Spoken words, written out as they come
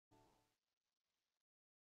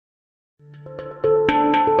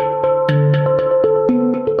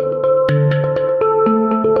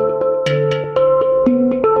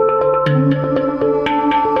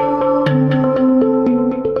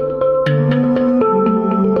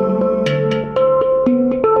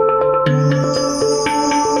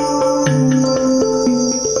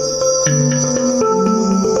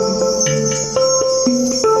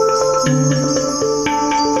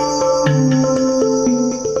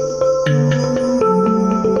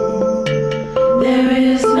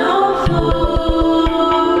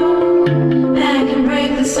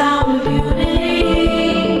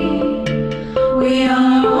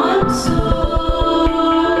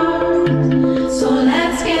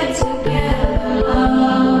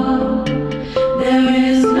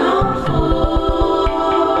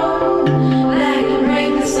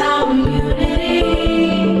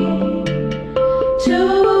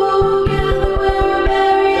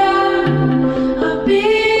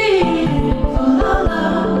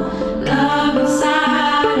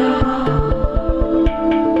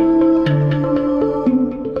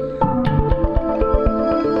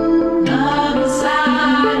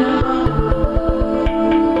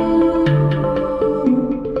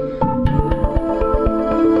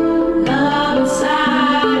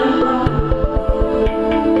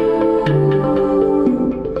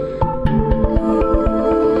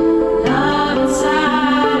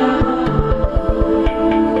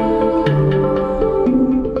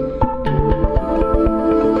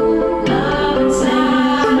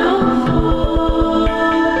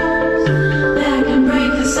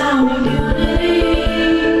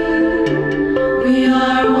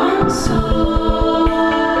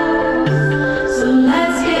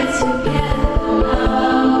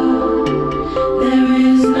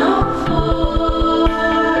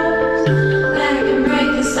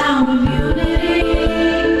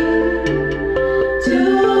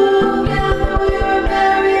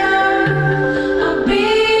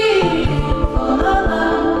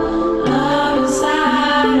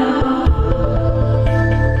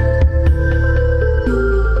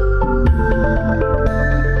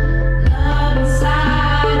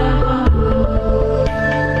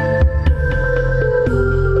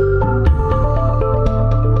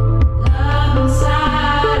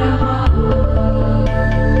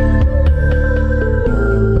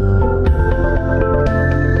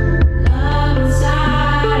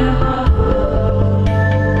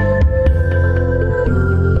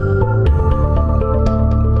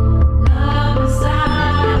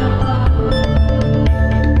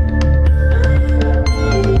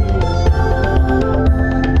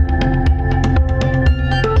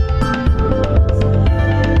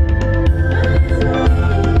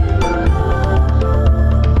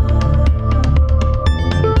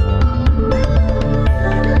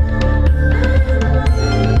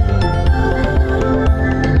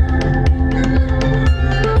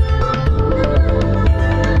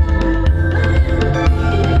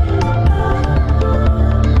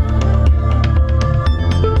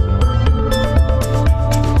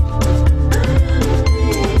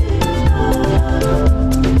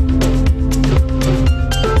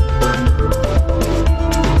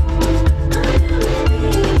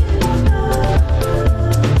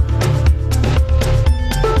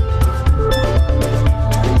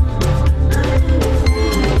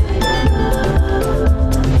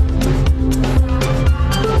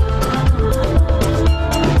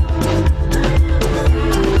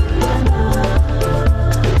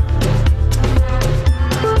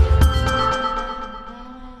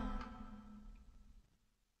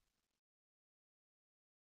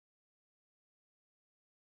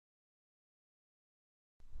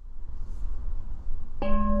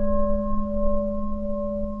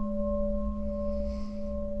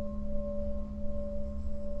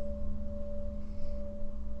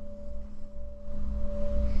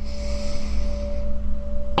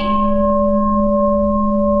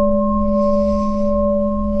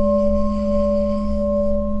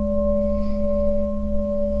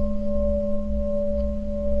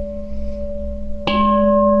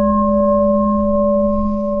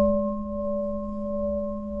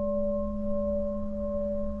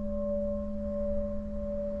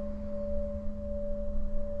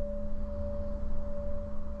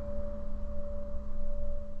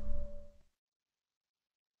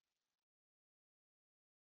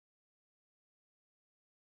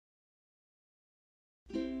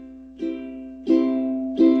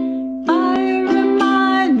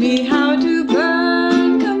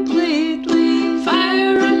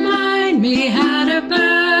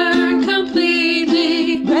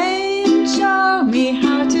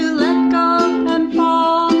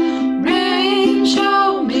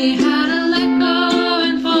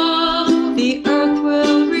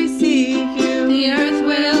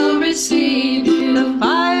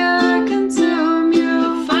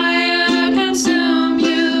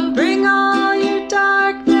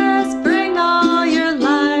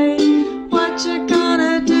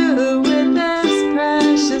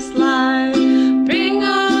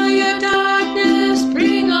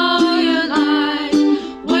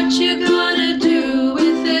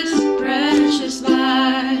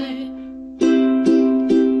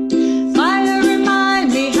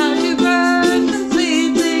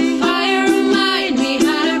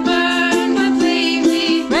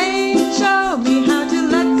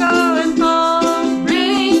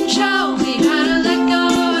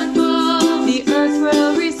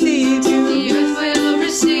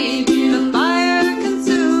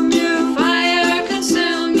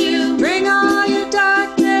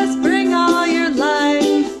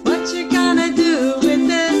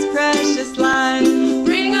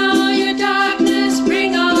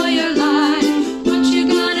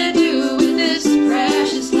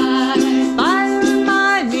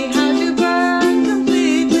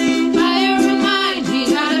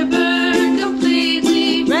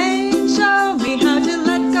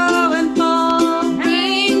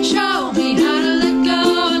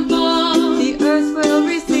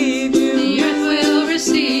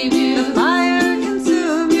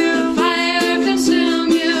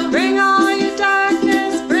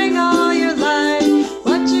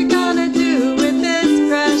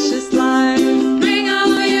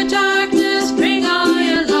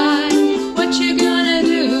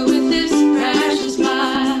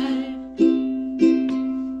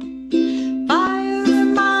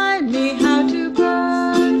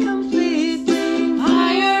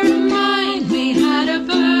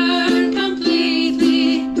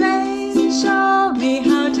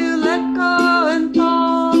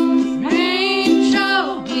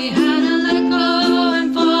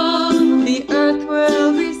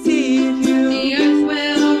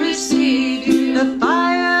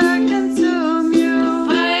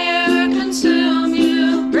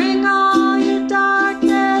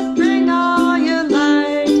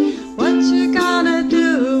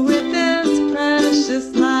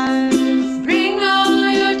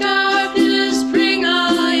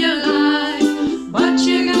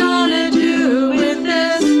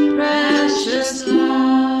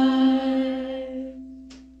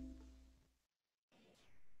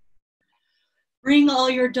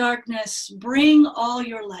your darkness, bring all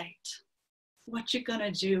your light. What you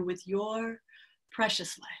gonna do with your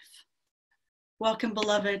precious life? Welcome,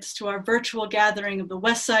 beloveds, to our virtual gathering of the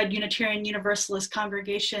Westside Unitarian Universalist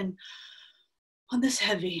congregation on this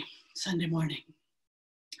heavy Sunday morning.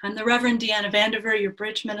 I'm the Reverend Deanna Vandiver, your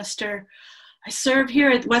bridge minister. I serve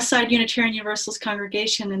here at Westside Unitarian Universalist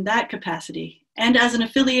congregation in that capacity, and as an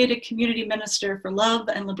affiliated community minister for love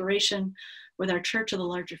and liberation with our Church of the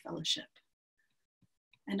Larger Fellowship.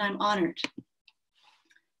 And I'm honored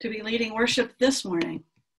to be leading worship this morning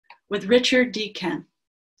with Richard D. Kem.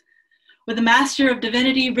 With a Master of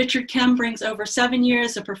Divinity, Richard Kem brings over 7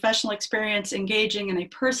 years of professional experience engaging in a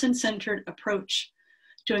person-centered approach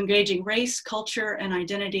to engaging race, culture, and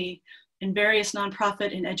identity in various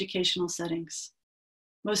nonprofit and educational settings.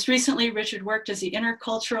 Most recently, Richard worked as the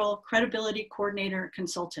Intercultural Credibility Coordinator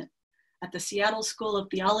Consultant at the Seattle School of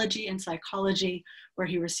Theology and Psychology, where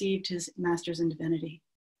he received his Master's in Divinity.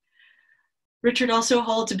 Richard also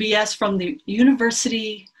holds a BS from the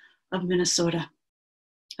University of Minnesota.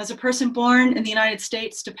 As a person born in the United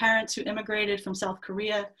States to parents who immigrated from South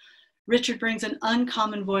Korea, Richard brings an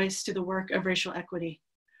uncommon voice to the work of racial equity.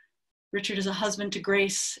 Richard is a husband to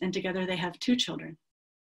Grace, and together they have 2 children.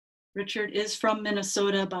 Richard is from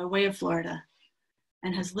Minnesota by way of Florida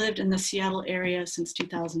and has lived in the Seattle area since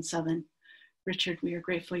 2007. Richard, we are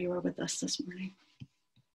grateful you are with us this morning.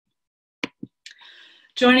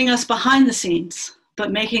 Joining us behind the scenes,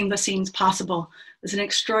 but making the scenes possible, is an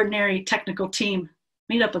extraordinary technical team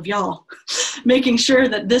made up of y'all, making sure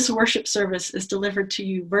that this worship service is delivered to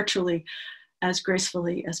you virtually as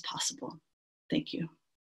gracefully as possible. Thank you.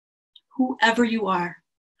 Whoever you are,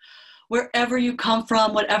 wherever you come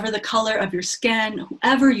from, whatever the color of your skin,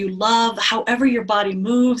 whoever you love, however your body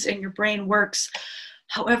moves and your brain works,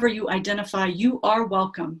 however you identify, you are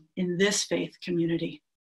welcome in this faith community.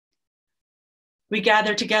 We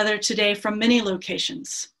gather together today from many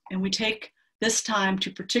locations, and we take this time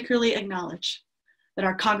to particularly acknowledge that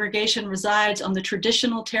our congregation resides on the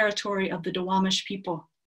traditional territory of the Duwamish people.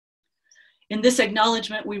 In this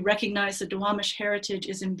acknowledgement, we recognize the Duwamish heritage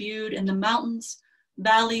is imbued in the mountains,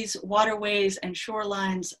 valleys, waterways, and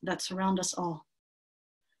shorelines that surround us all.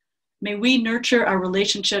 May we nurture our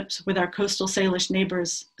relationships with our coastal Salish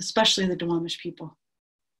neighbors, especially the Duwamish people,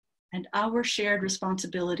 and our shared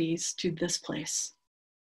responsibilities to this place.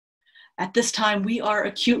 At this time, we are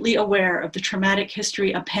acutely aware of the traumatic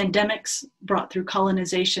history of pandemics brought through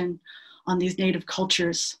colonization on these native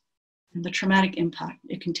cultures and the traumatic impact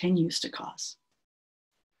it continues to cause.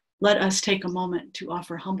 Let us take a moment to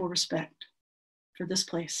offer humble respect for this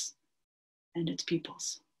place and its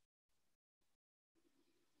peoples.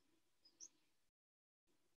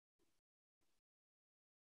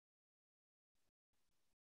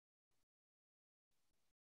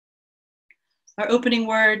 Our opening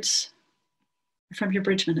words are from your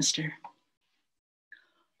bridge minister.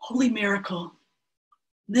 Holy miracle,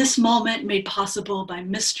 this moment made possible by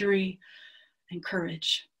mystery and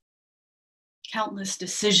courage. Countless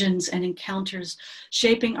decisions and encounters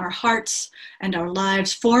shaping our hearts and our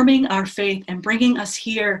lives, forming our faith and bringing us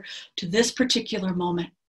here to this particular moment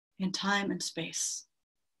in time and space.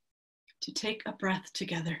 To take a breath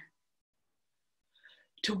together,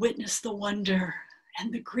 to witness the wonder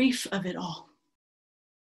and the grief of it all.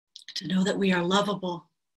 To know that we are lovable,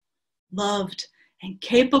 loved, and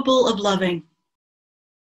capable of loving.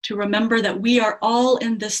 To remember that we are all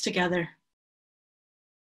in this together.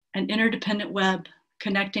 An interdependent web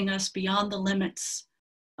connecting us beyond the limits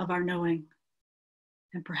of our knowing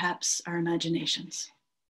and perhaps our imaginations.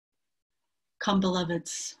 Come,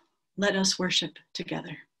 beloveds, let us worship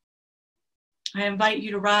together. I invite you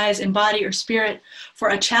to rise in body or spirit for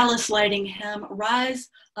a chalice lighting hymn, Rise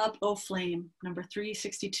Up, O Flame, number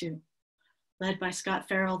 362, led by Scott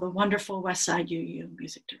Farrell, the wonderful Westside UU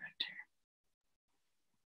music director.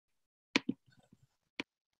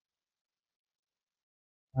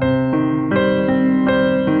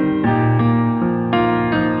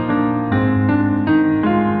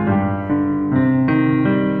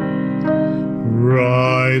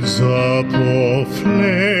 Rise up, O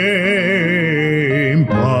flame,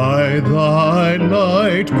 by thy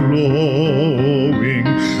light glowing,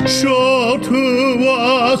 show to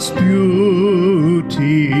us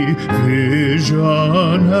beauty,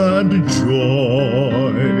 vision, and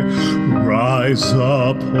joy. Rise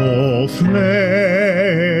up, O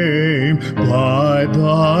flame, by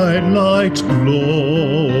thy light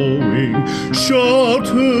glowing, show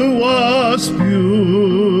to us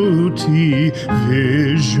beauty,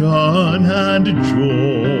 vision, and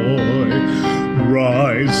joy.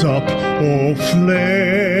 Rise up, O flame,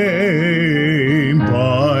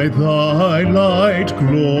 by thy light glowing,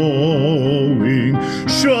 glowing,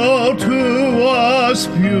 show to us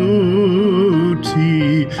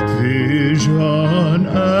beauty, vision,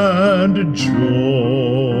 and joy.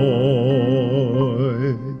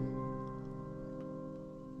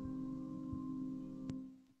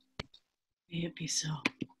 May it be so.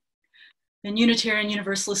 In Unitarian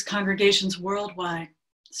Universalist congregations worldwide,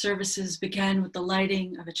 services begin with the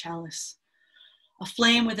lighting of a chalice. A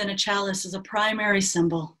flame within a chalice is a primary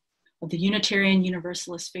symbol of the Unitarian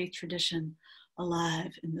Universalist faith tradition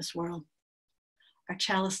alive in this world. Our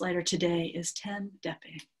chalice lighter today is Tim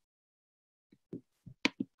Depe.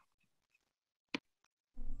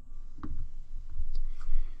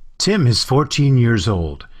 Tim is 14 years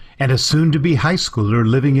old and a soon-to-be high schooler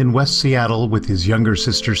living in West Seattle with his younger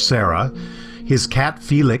sister Sarah, his cat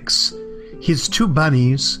Felix, his 2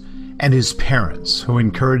 bunnies, and his parents, who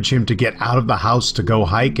encourage him to get out of the house to go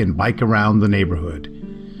hike and bike around the neighborhood.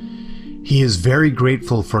 He is very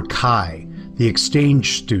grateful for Kai, the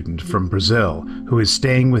exchange student from Brazil, who is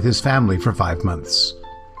staying with his family for 5 months.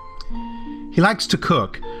 He likes to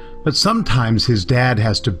cook, but sometimes his dad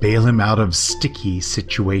has to bail him out of sticky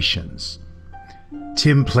situations.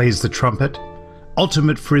 Tim plays the trumpet,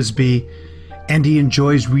 ultimate frisbee, and he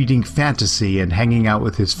enjoys reading fantasy and hanging out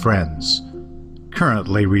with his friends,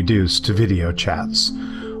 currently reduced to video chats,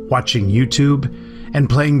 watching YouTube, and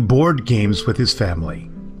playing board games with his family.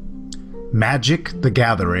 Magic: The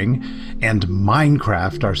Gathering and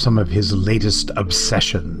Minecraft are some of his latest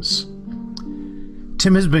obsessions.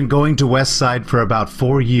 Tim has been going to Westside for about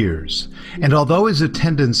 4 years, and although his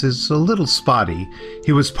attendance is a little spotty,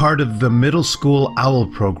 he was part of the middle school OWL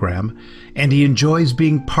program, and he enjoys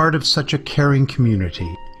being part of such a caring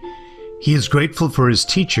community. He is grateful for his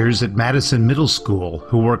teachers at Madison Middle School,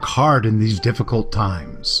 who work hard in these difficult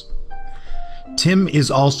times. Tim is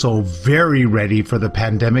also very ready for the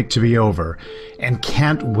pandemic to be over and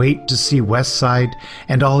can't wait to see Westside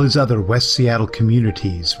and all his other West Seattle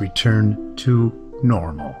communities return to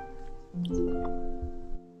normal.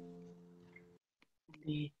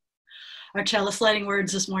 Indeed. Our chalice lighting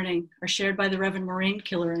words this morning are shared by the Reverend Maureen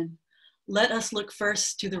Killeran. Let us look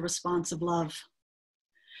first to the response of love.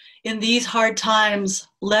 In these hard times,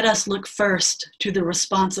 let us look first to the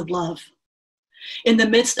response of love. In the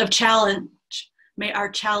midst of challenge, may our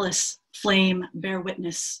chalice flame bear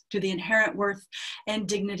witness to the inherent worth and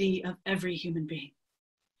dignity of every human being.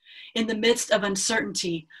 In the midst of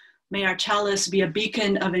uncertainty, may our chalice be a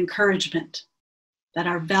beacon of encouragement, that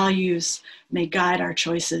our values may guide our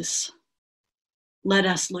choices. Let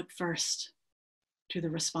us look first to the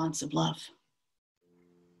response of love.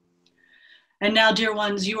 And now, dear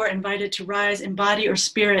ones, you are invited to rise in body or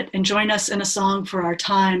spirit and join us in a song for our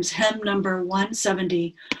times, hymn number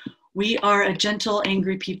 170, We Are a Gentle,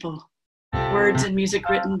 Angry People. Words and music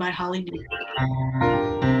written by Holly Neal.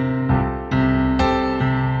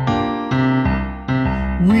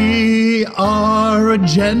 We are a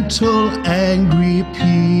gentle, angry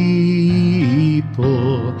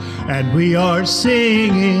people, and we are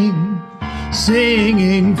singing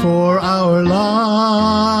for our lives.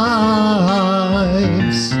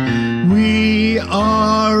 We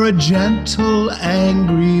are a gentle,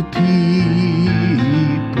 angry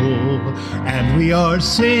people, and we are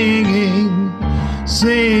singing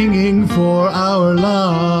for our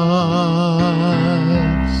lives.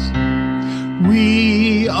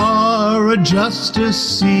 We are a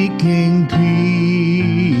justice-seeking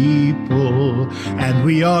people, and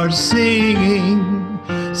we are singing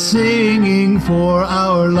for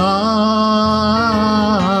our lives.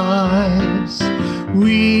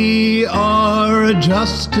 We are a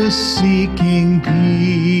justice-seeking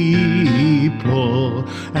people,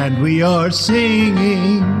 and we are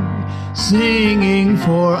singing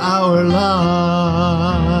for our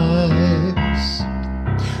lives.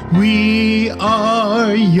 We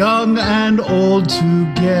are young and old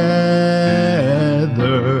together,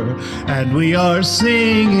 and we are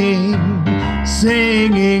singing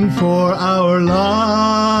for our lives.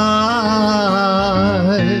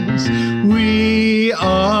 We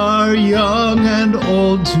are young and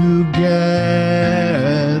old together,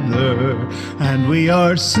 and we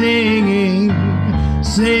are singing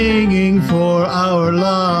for our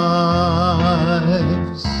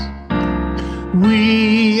lives.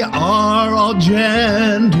 We are all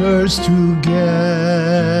genders together,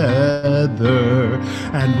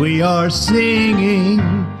 and we are singing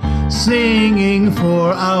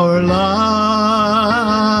for our lives.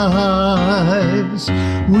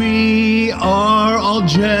 We are all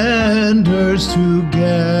genders together,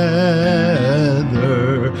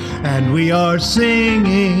 and we are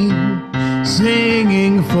singing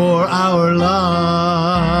for our lives.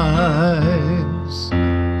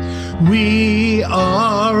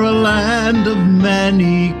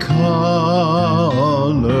 many colors,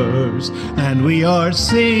 and we are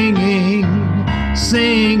singing,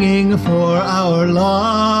 singing for our lives.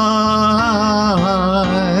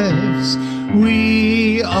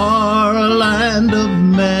 We are a land of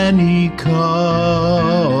many colors,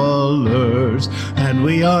 and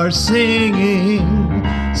we are singing,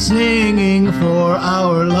 singing for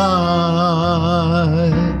our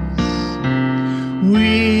lives.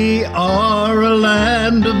 We are a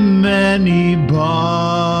land of many bodies,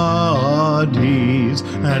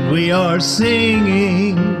 and we are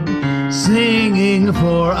singing, singing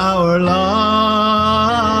for our lives.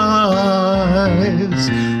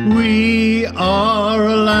 We are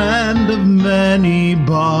a land of many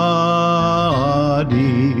bodies,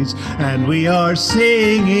 and we are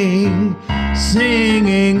singing,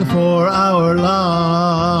 singing for our lives.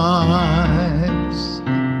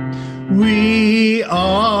 We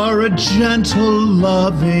are a gentle,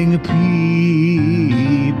 loving people,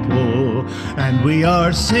 and we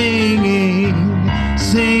are singing,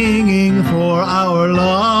 singing for our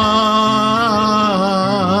lives.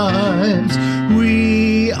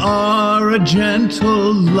 We are a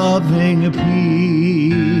gentle, loving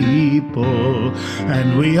people,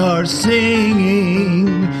 and we are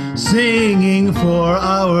singing, singing for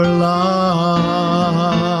our lives.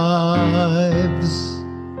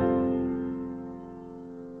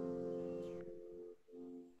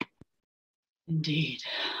 Indeed.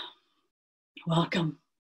 Welcome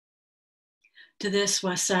to this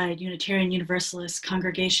Westside Unitarian Universalist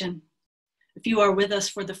congregation. If you are with us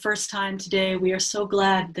for the first time today, we are so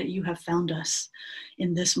glad that you have found us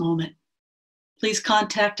in this moment. Please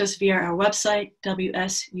contact us via our website,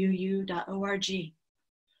 wsuu.org,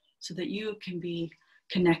 so that you can be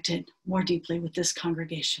connected more deeply with this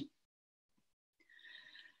congregation.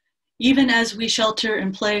 Even as we shelter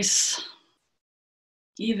in place,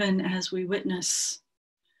 even as we witness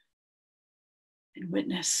and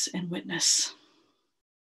witness and witness,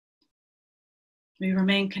 we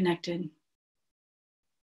remain connected.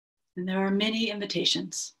 And there are many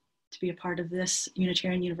invitations to be a part of this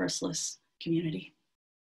Unitarian Universalist community.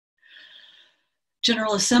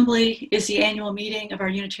 General Assembly is the annual meeting of our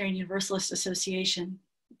Unitarian Universalist Association,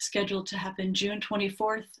 scheduled to happen June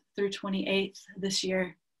 24th through 28th this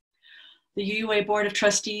year. The UUA Board of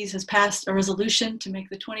Trustees has passed a resolution to make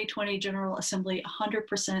the 2020 General Assembly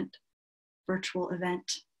 100% virtual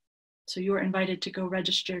event. So you are invited to go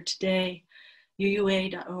register today,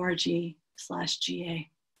 uua.org/GA.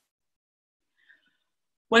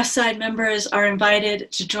 Westside members are invited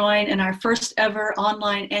to join in our first ever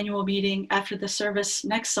online annual meeting after the service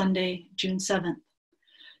next Sunday, June 7th,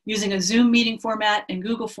 using a Zoom meeting format and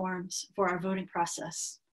Google Forms for our voting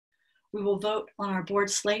process. We will vote on our board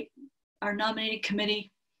slate, our nominating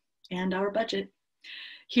committee, and our budget.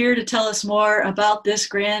 Here to tell us more about this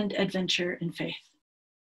grand adventure in faith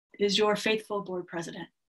is your faithful board president,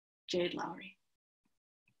 Jade Lowry.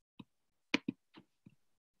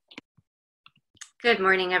 Good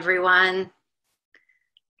morning, everyone.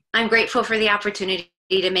 I'm grateful for the opportunity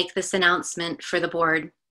to make this announcement for the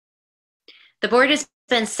board. The board has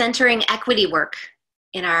been centering equity work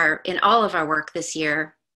in all of our work this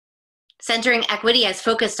year. Centering equity has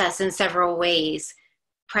focused us in several ways,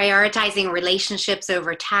 prioritizing relationships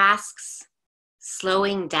over tasks,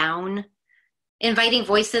 slowing down, inviting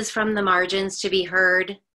voices from the margins to be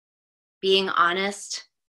heard, being honest,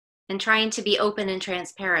 and trying to be open and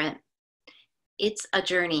transparent. It's a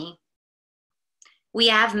journey. We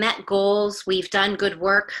have met goals, we've done good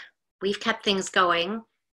work, we've kept things going.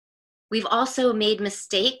 We've also made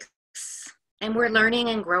mistakes, and we're learning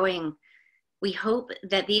and growing. We hope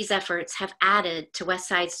that these efforts have added to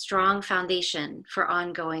Westside's strong foundation for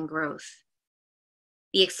ongoing growth.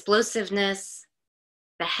 The explosiveness,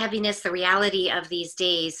 the heaviness, the reality of these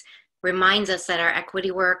days reminds us that our equity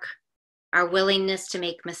work, our willingness to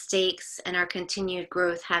make mistakes, and our continued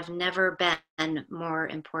growth have never been more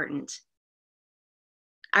important.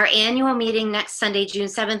 Our annual meeting next Sunday, June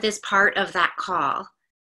 7th, is part of that call.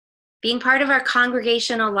 Being part of our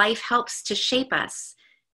congregational life helps to shape us,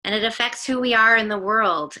 and it affects who we are in the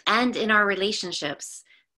world and in our relationships.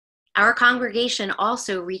 Our congregation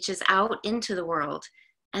also reaches out into the world,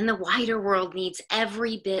 and the wider world needs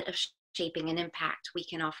every bit of shaping and impact we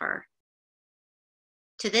can offer.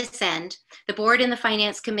 To this end, the board and the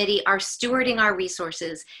finance committee are stewarding our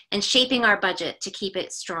resources and shaping our budget to keep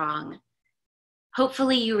it strong.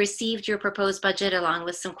 Hopefully you received your proposed budget along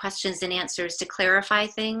with some questions and answers to clarify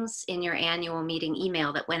things in your annual meeting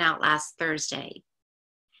email that went out last Thursday.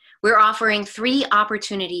 We're offering 3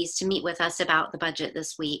 opportunities to meet with us about the budget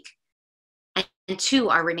this week, and 2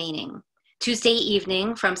 are remaining. Tuesday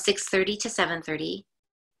evening from 6:30 to 7:30,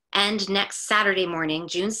 and next Saturday morning,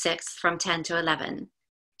 June 6th, from 10 to 11.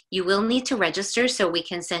 You will need to register so we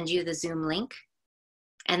can send you the Zoom link.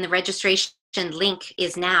 And the registration link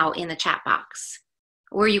is now in the chat box.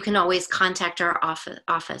 Or you can always contact our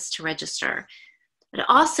office to register. But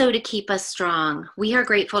also to keep us strong, we are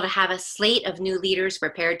grateful to have a slate of new leaders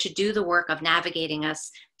prepared to do the work of navigating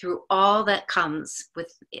us through all that comes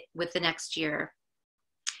with the next year.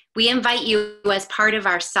 We invite you as part of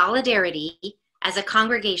our solidarity as a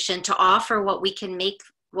congregation to offer what we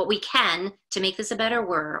can to make this a better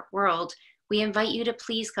world. We invite you to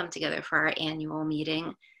please come together for our annual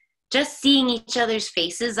meeting. Just seeing each other's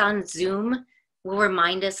faces on Zoom will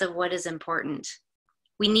remind us of what is important.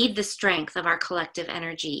 We need the strength of our collective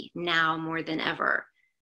energy now more than ever.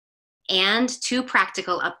 And 2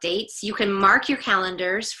 practical updates. You can mark your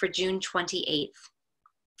calendars for June 28th.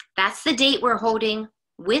 That's the date we're holding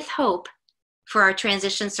with hope for our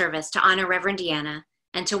transition service to honor Reverend Deanna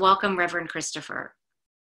and to welcome Reverend Christopher.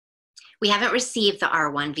 We haven't received the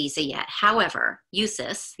R1 visa yet. However,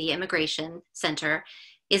 USIS, the Immigration Center,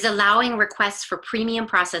 is allowing requests for premium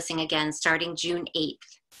processing again starting June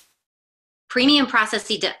 8th. Premium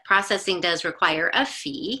processing does require a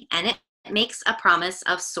fee, and it makes a promise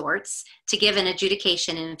of sorts to give an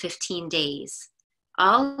adjudication in 15 days.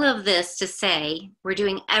 All of this to say, we're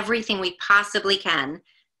doing everything we possibly can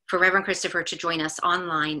for Reverend Christopher to join us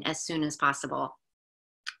online as soon as possible.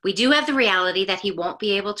 We do have the reality that he won't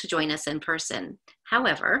be able to join us in person.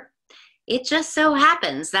 However, it just so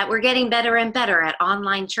happens that we're getting better and better at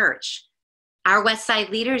online church. Our Westside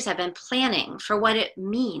leaders have been planning for what it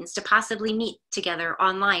means to possibly meet together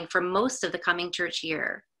online for most of the coming church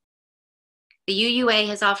year. The UUA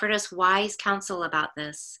has offered us wise counsel about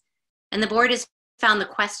this, and the board has found the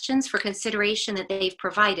questions for consideration that they've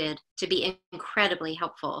provided to be incredibly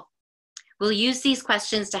helpful. We'll use these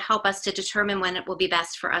questions to help us to determine when it will be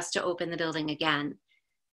best for us to open the building again.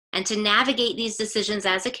 And to navigate these decisions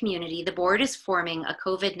as a community, the board is forming a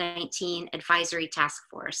COVID-19 advisory task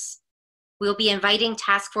force. We'll be inviting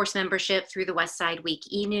task force membership through the Westside Week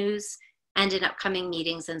e-news and in upcoming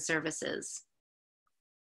meetings and services.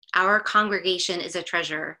 Our congregation is a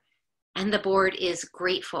treasure, and the board is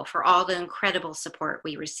grateful for all the incredible support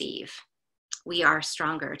we receive. We are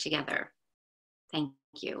stronger together. Thank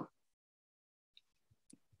you.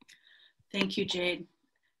 Thank you, Jade,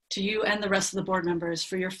 to you and the rest of the board members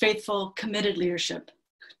for your faithful, committed leadership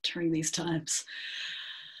during these times.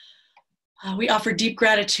 We offer deep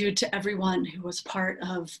gratitude to everyone who was part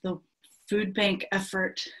of the food bank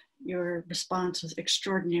effort. Your response was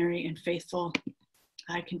extraordinary and faithful.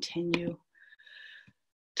 I continue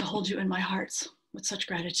to hold you in my hearts with such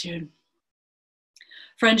gratitude.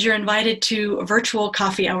 Friends, you're invited to a virtual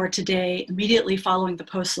coffee hour today, immediately following the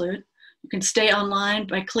postlude. You can stay online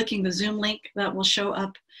by clicking the Zoom link that will show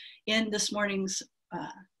up in this morning's,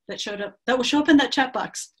 that will show up in that chat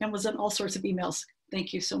box and was in all sorts of emails.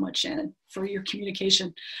 Thank you so much, Shannon, for your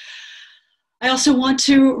communication. I also want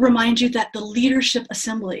to remind you that the Leadership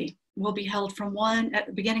Assembly will be held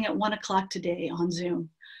beginning at 1 o'clock today on Zoom,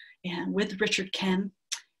 and with Richard Ken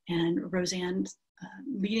and Roseanne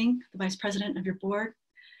leading, the Vice President of your board.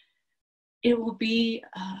 It will be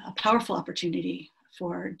a powerful opportunity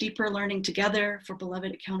for deeper learning together, for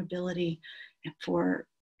beloved accountability, and for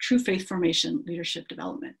true faith formation leadership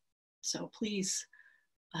development. So please,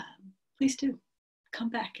 please do come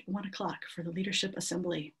back at 1 o'clock for the Leadership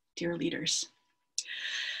Assembly, dear leaders.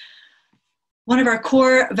 One of our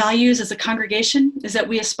core values as a congregation is that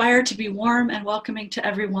we aspire to be warm and welcoming to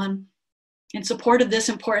everyone. In support of this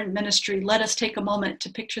important ministry, let us take a moment to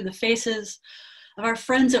picture the faces of our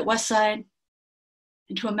friends at Westside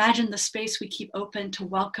and to imagine the space we keep open to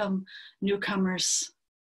welcome newcomers.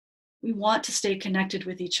 We want to stay connected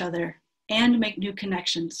with each other and make new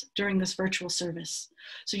connections during this virtual service.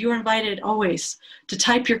 So you are invited always to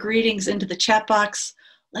type your greetings into the chat box.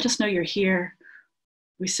 Let us know you're here.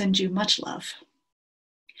 We send you much love.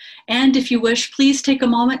 And if you wish, please take a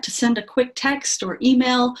moment to send a quick text or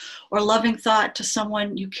email or loving thought to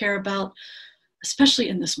someone you care about, especially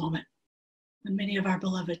in this moment when many of our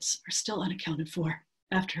beloveds are still unaccounted for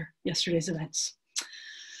after yesterday's events.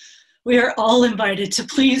 We are all invited to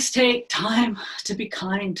please take time to be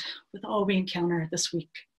kind with all we encounter this week,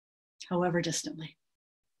 however distantly.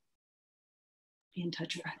 Be in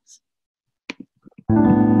touch, friends.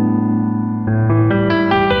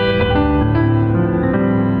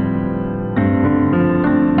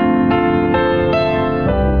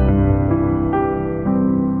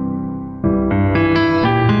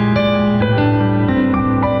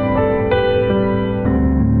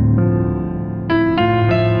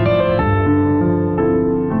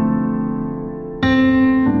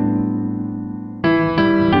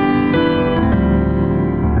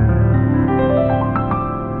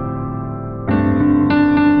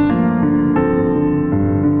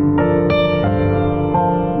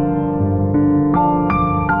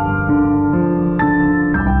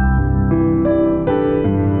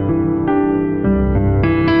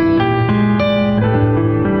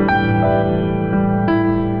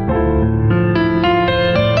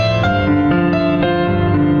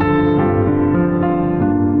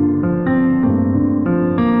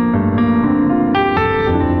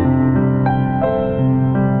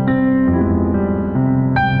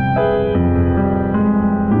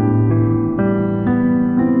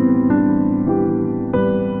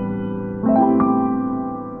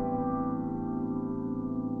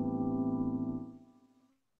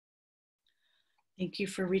 Thank you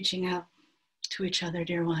for reaching out to each other,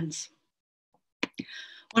 dear ones.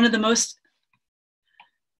 One of the most,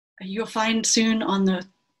 you'll find soon on the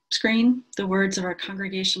screen, the words of our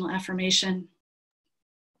congregational affirmation.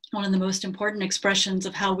 One of the most important expressions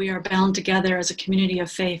of how we are bound together as a community of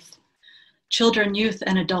faith, children, youth,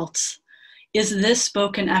 and adults, is this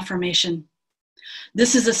spoken affirmation.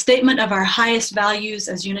 This is a statement of our highest values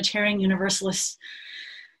as Unitarian Universalists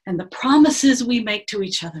and the promises we make to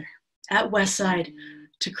each other at Westside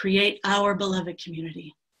to create our beloved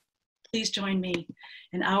community. Please join me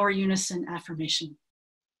in our unison affirmation.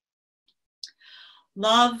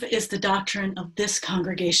 Love is the doctrine of this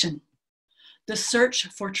congregation. The search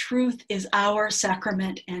for truth is our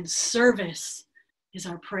sacrament, and service is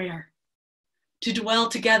our prayer. To dwell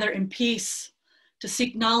together in peace, to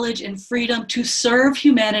seek knowledge in freedom, to serve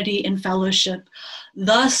humanity in fellowship.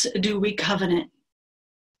 Thus do we covenant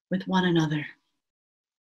with one another.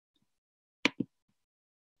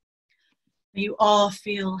 May you all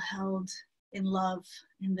feel held in love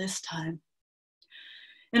in this time.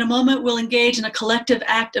 In a moment, we'll engage in a collective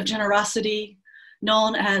act of generosity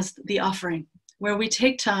known as the offering, where we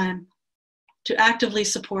take time to actively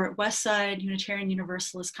support Westside Unitarian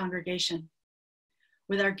Universalist congregation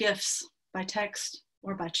with our gifts by text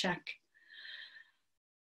or by check.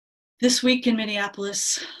 This week in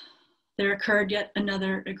Minneapolis, there occurred yet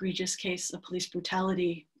another egregious case of police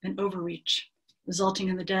brutality and overreach, resulting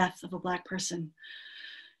in the death of a Black person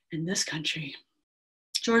in this country.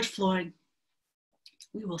 George Floyd,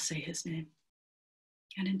 we will say his name.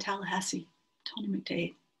 And in Tallahassee, Tony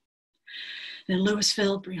McDade. And in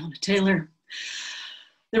Louisville, Breonna Taylor.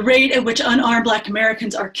 The rate at which unarmed Black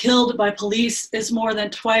Americans are killed by police is more than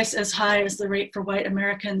twice as high as the rate for white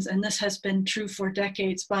Americans, and this has been true for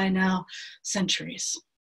decades, by now centuries.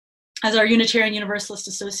 As our Unitarian Universalist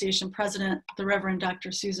Association president, the Reverend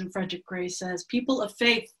Dr. Susan Frederick Gray says, people of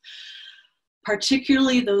faith,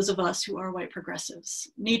 particularly those of us who are white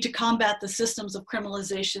progressives, need to combat the systems of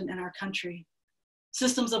criminalization in our country.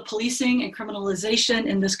 Systems of policing and criminalization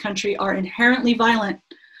in this country are inherently violent.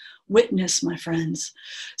 Witness, my friends,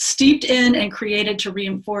 steeped in and created to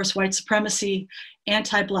reinforce white supremacy,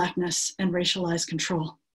 anti-Blackness, and racialized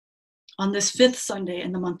control. On this 5th Sunday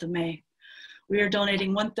in the month of May, we are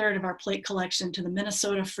donating 1/3 of our plate collection to the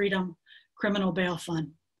Minnesota Freedom Criminal Bail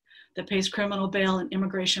Fund that pays criminal bail and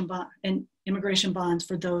immigration bonds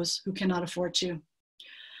for those who cannot afford to.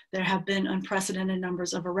 There have been unprecedented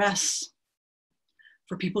numbers of arrests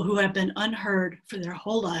for people who have been unheard for their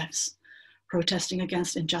whole lives, protesting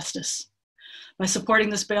against injustice. By supporting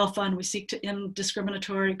this bail fund, we seek to end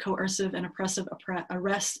discriminatory, coercive, and oppressive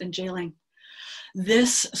arrests and jailing.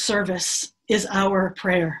 This service is our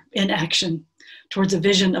prayer in action towards a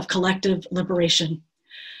vision of collective liberation.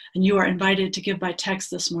 And you are invited to give by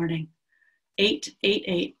text this morning,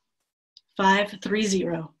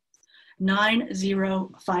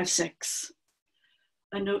 888-530-9056.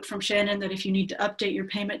 A note from Shannon that if you need to update your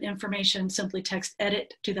payment information, simply text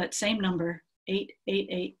EDIT to that same number,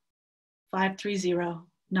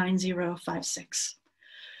 888-530-9056.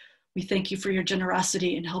 We thank you for your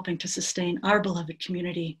generosity in helping to sustain our beloved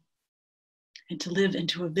community and to live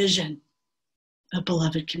into a vision of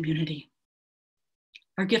beloved community.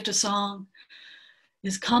 Our gift of song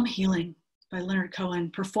is Come Healing by Leonard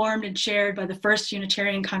Cohen, performed and shared by the First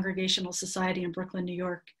Unitarian Congregational Society in Brooklyn, New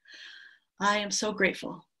York. I am so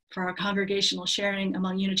grateful for our congregational sharing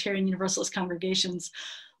among Unitarian Universalist congregations,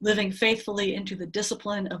 living faithfully into the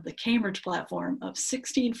discipline of the Cambridge platform of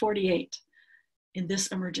 1648 in this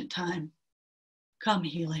emergent time. Come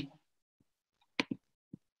healing.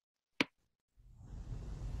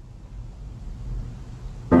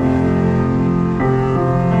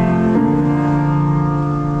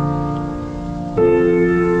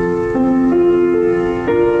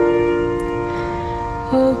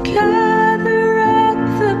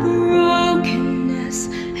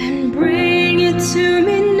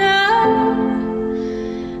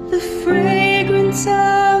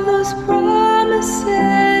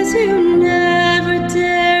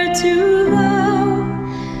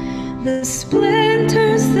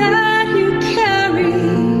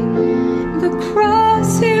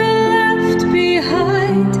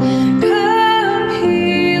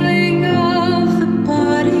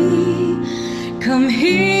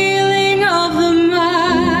 Healing of the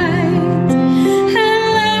mind,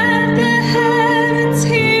 and let the heavens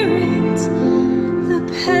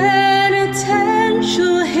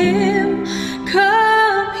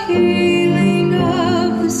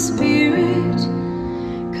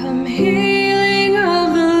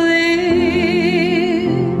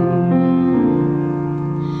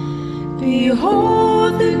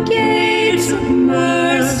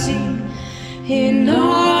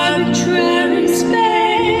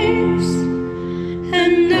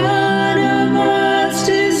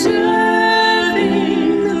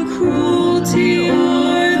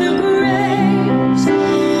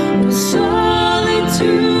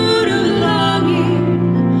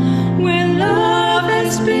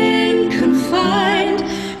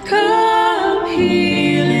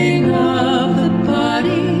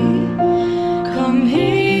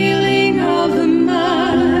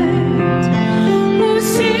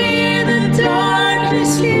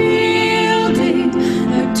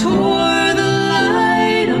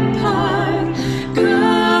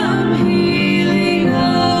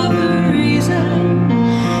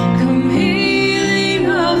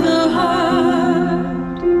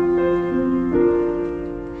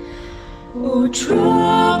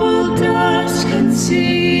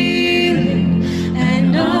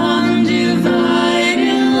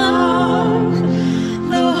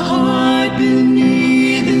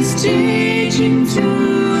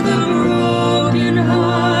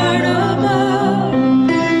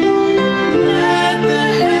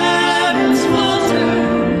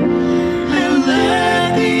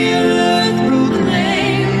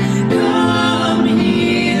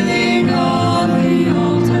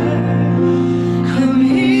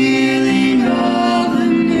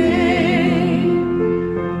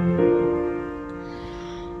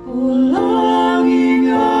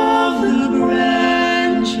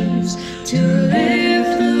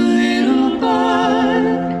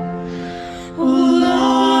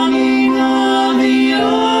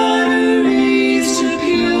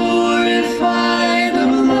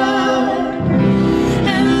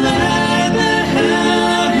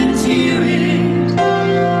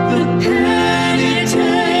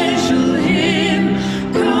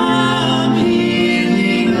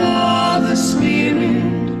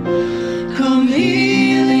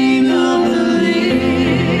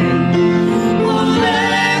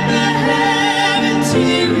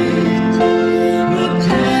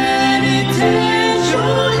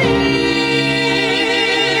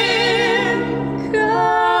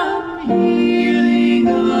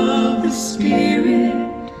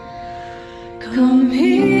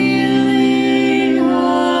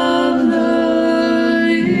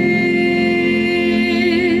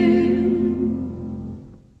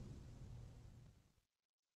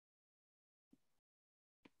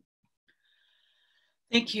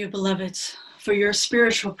Thank you, beloveds, for your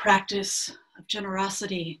spiritual practice of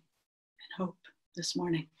generosity and hope this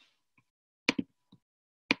morning.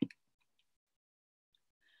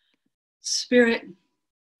 Spirit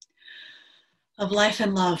of life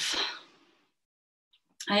and love,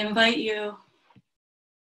 I invite you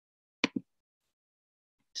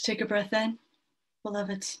to take a breath in,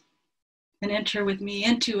 beloveds, and enter with me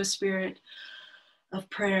into a spirit of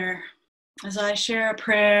prayer as I share a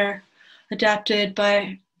prayer adapted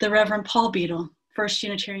by the Reverend Paul Beadle, First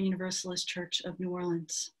Unitarian Universalist Church of New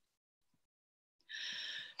Orleans.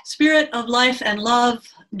 Spirit of life and love,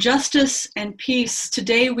 justice and peace,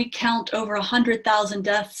 today we count over 100,000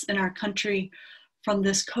 deaths in our country from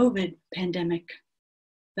this COVID pandemic.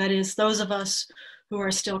 That is, those of us who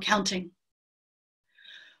are still counting.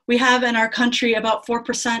 We have in our country about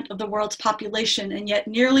 4% of the world's population, and yet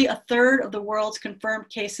nearly a third of the world's confirmed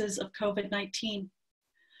cases of COVID-19.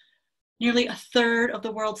 Nearly a third of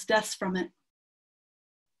the world's deaths from it.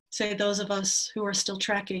 Say those of us who are still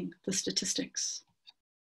tracking the statistics.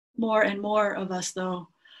 More and more of us, though,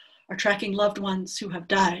 are tracking loved ones who have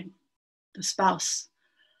died. The spouse,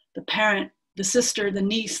 the parent, the sister, the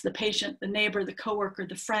niece, the patient, the neighbor, the coworker,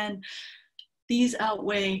 the friend. These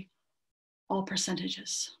outweigh all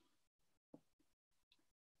percentages.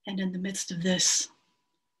 And in the midst of this,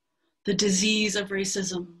 the disease of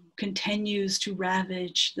racism continues to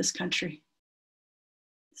ravage this country,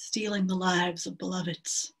 stealing the lives of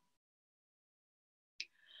beloveds.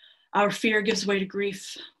 Our fear gives way to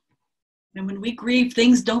grief. And when we grieve,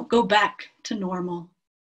 things don't go back to normal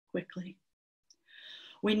quickly.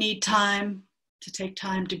 We need time to take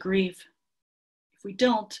time to grieve. If we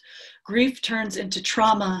don't, grief turns into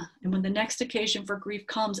trauma. And when the next occasion for grief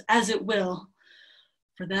comes, as it will,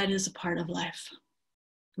 for that is a part of life,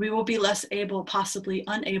 we will be less able, possibly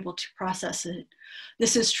unable to process it.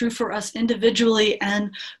 This is true for us individually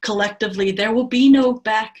and collectively. There will be no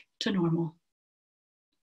back to normal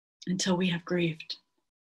until we have grieved.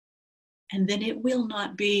 And then it will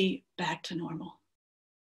not be back to normal,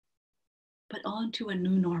 but on to a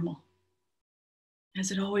new normal,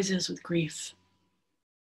 as it always is with grief,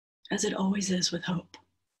 as it always is with hope.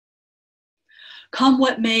 Come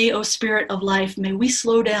what may, O Spirit of life, may we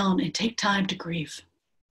slow down and take time to grieve.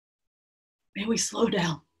 May we slow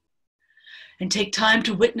down and take time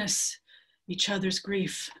to witness each other's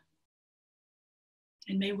grief.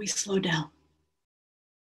 And may we slow down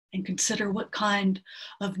and consider what kind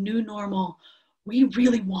of new normal we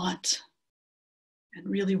really want and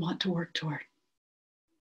really want to work toward.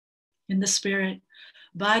 In the Spirit,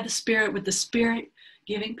 by the Spirit, with the Spirit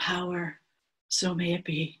giving power, so may it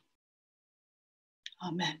be.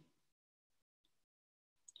 Amen.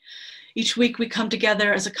 Each week we come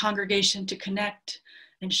together as a congregation to connect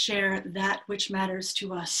and share that which matters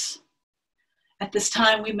to us. At this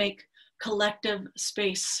time, we make collective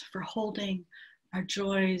space for holding our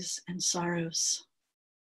joys and sorrows.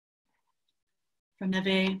 From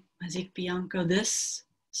Neve Mazik Bianco, this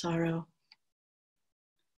sorrow.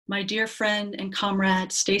 My dear friend and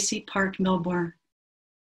comrade, Stacy Park Milbourne,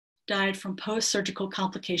 died from post-surgical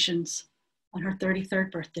complications on her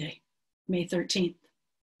 33rd birthday, May 13th.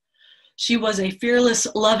 She was a fearless,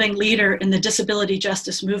 loving leader in the disability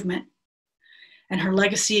justice movement, and her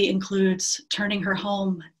legacy includes turning her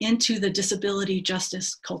home into the Disability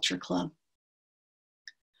Justice Culture Club.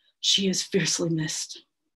 She is fiercely missed.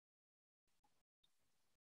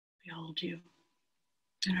 We hold you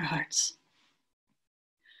in our hearts.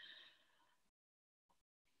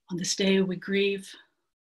 On this day, we grieve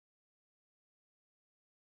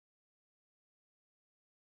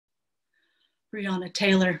Breonna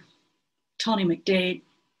Taylor, Tony McDade,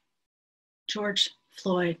 George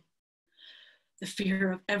Floyd, the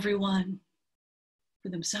fear of everyone for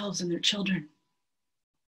themselves and their children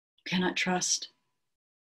who cannot trust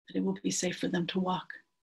that it will be safe for them to walk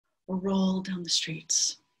or roll down the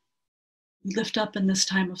streets. We lift up in this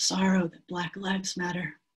time of sorrow that Black lives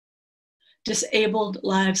matter, disabled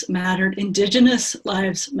lives matter, Indigenous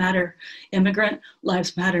lives matter, immigrant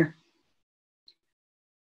lives matter.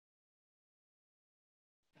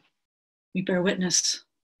 We bear witness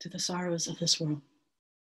to the sorrows of this world.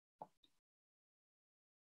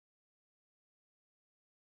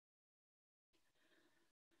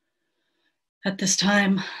 At this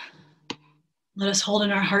time, let us hold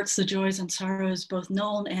in our hearts the joys and sorrows, both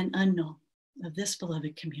known and unknown, of this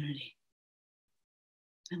beloved community.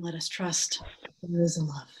 And let us trust that there is a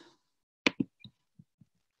love.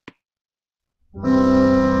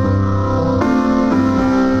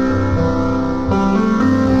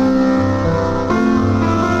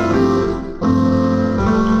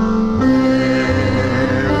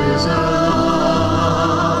 There is a love.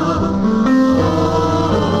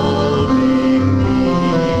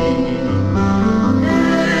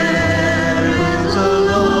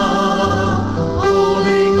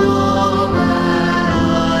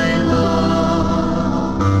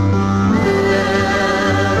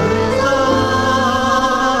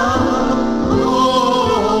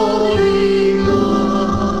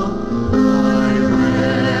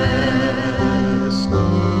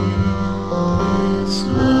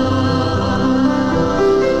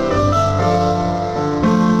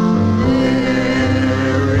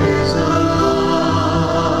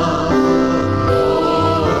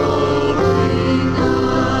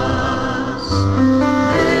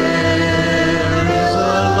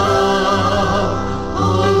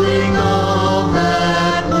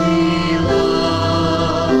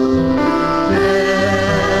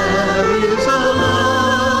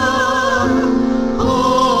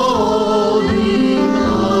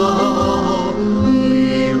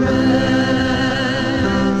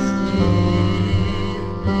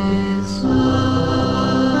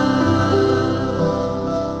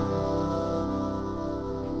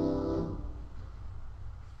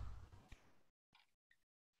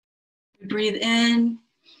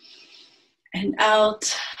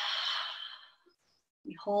 out,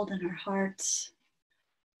 we hold in our hearts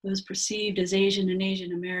those perceived as Asian and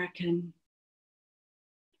Asian American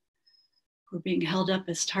who are being held up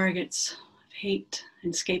as targets of hate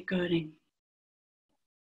and scapegoating.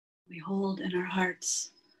 We hold in our hearts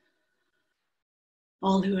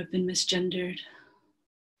all who have been misgendered,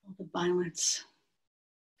 all the violence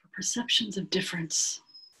for perceptions of difference.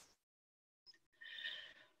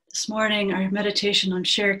 This morning, our meditation on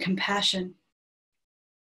shared compassion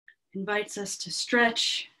invites us to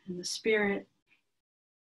stretch in the spirit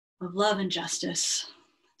of love and justice.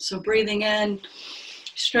 So breathing in,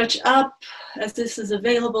 stretch up as this is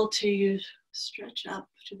available to you. Stretch up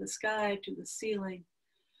to the sky, to the ceiling,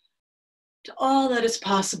 to all that is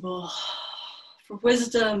possible for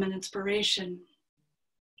wisdom and inspiration,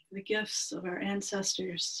 for the gifts of our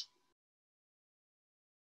ancestors,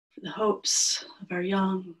 for the hopes of our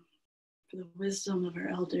young, for the wisdom of our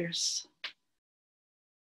elders.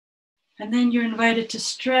 And then you're invited to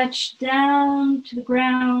stretch down to the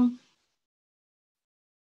ground,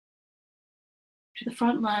 to the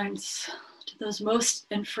front lines, to those most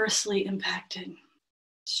and firstly impacted,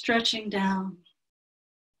 stretching down.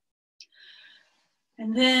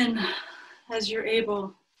 And then, as you're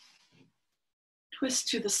able, twist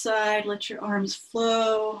to the side, let your arms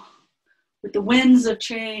flow with the winds of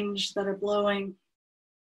change that are blowing.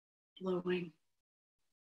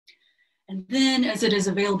 And then, as it is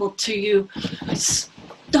available to you,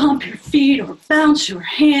 stomp your feet or bounce your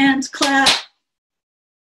hands, clap.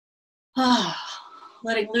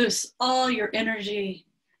 Letting loose all your energy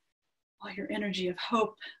of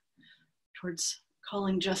hope towards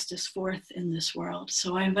calling justice forth in this world.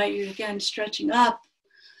 So I invite you again, stretching up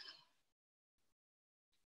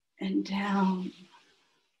and down,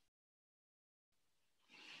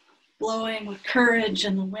 blowing with courage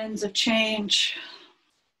and the winds of change,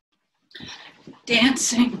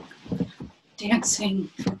 dancing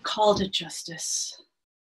for call to justice.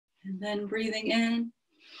 And then breathing in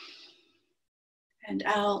and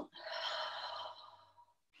out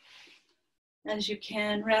as you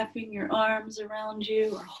can, wrapping your arms around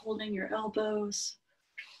you or holding your elbows,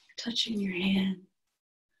 touching your hand,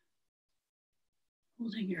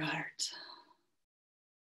 holding your heart.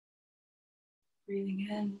 Breathing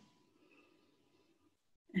in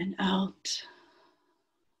and out.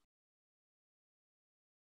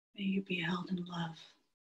 May you be held in love.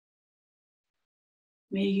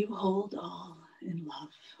 May you hold all in love.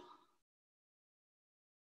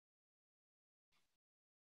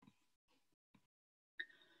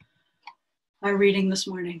 Our reading this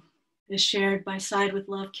morning is shared by Side with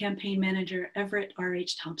Love campaign manager Everett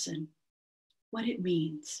R.H. Thompson. What it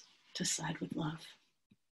means to side with love.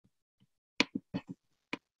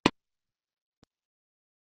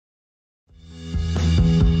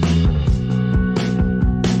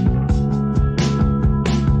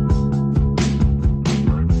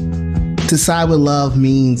 To side with love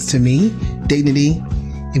means, to me, dignity.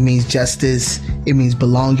 It means justice. It means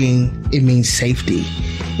belonging. It means safety.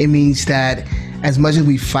 It means that as much as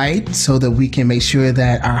we fight so that we can make sure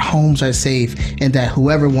that our homes are safe and that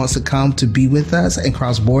whoever wants to come to be with us and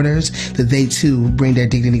cross borders, that they too bring their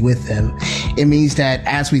dignity with them. It means that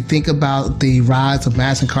as we think about the rise of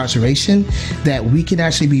mass incarceration, that we can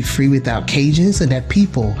actually be free without cages and that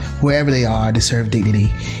people, wherever they are, deserve dignity.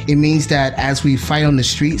 It means that as we fight on the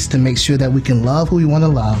streets to make sure that we can love who we want to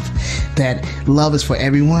love, that love is for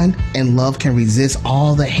everyone and love can resist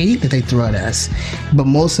all the hate that they throw at us. But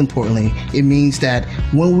most importantly, it means that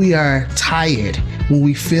when we are tired, when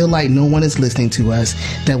we feel like no one is listening to us,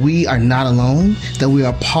 that we are not alone, that we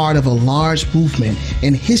are part of a large movement.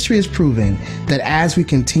 And history has proven that as we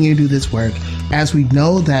continue to do this work, as we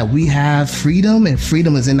know that we have freedom and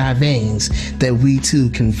freedom is in our veins, that we too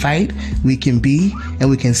can fight, we can be, and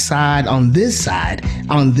we can side on this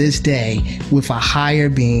day with a higher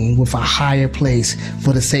being, with a higher place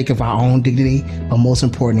for the sake of our own dignity, but most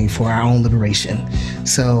importantly for our own liberation.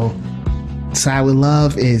 So Side with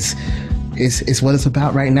Love is what it's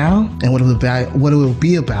about right now and what it will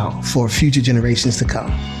be about for future generations to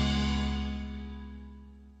come.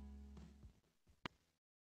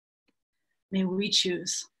 May we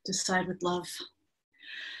choose to side with love.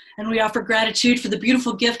 And we offer gratitude for the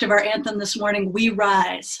beautiful gift of our anthem this morning, We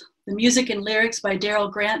Rise, the music and lyrics by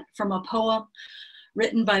Daryl Grant from a poem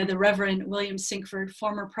written by the Reverend William Sinkford,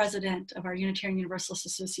 former president of our Unitarian Universalist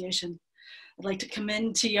Association. I'd like to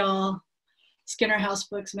commend to y'all Skinner House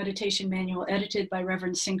Books Meditation Manual, edited by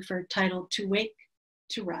Reverend Sinkford, titled To Wake,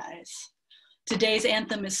 to Rise. Today's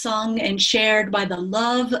anthem is sung and shared by the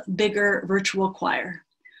Love Bigger Virtual Choir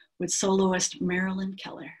with soloist Marilyn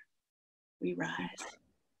Keller. We rise.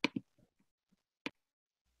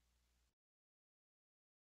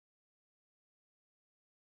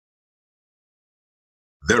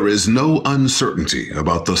 There is no uncertainty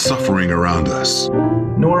about the suffering around us,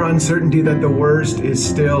 nor uncertainty that the worst is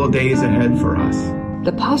still days ahead for us.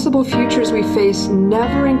 The possible futures we face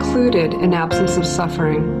never included an absence of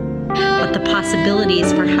suffering. But the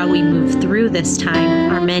possibilities for how we move through this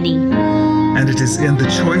time are many. And it is in the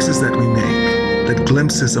choices that we make that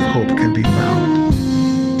glimpses of hope can be found.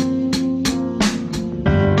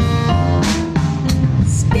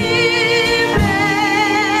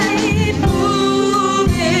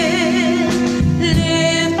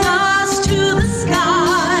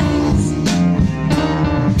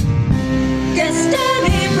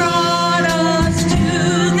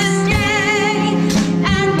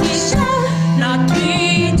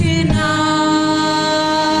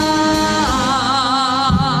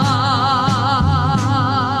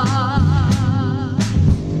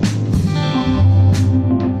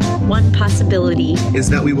 Is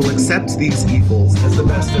that we will accept these evils as the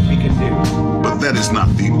best that we can do. But that is not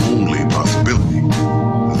the only possibility.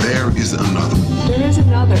 There is another. There is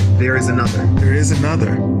another. There is another. There is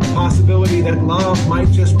another. The possibility that love might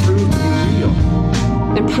just prove to be real.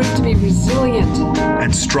 And prove to be resilient.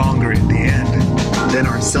 And stronger in the end than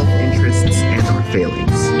our self-interests and our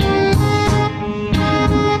failings.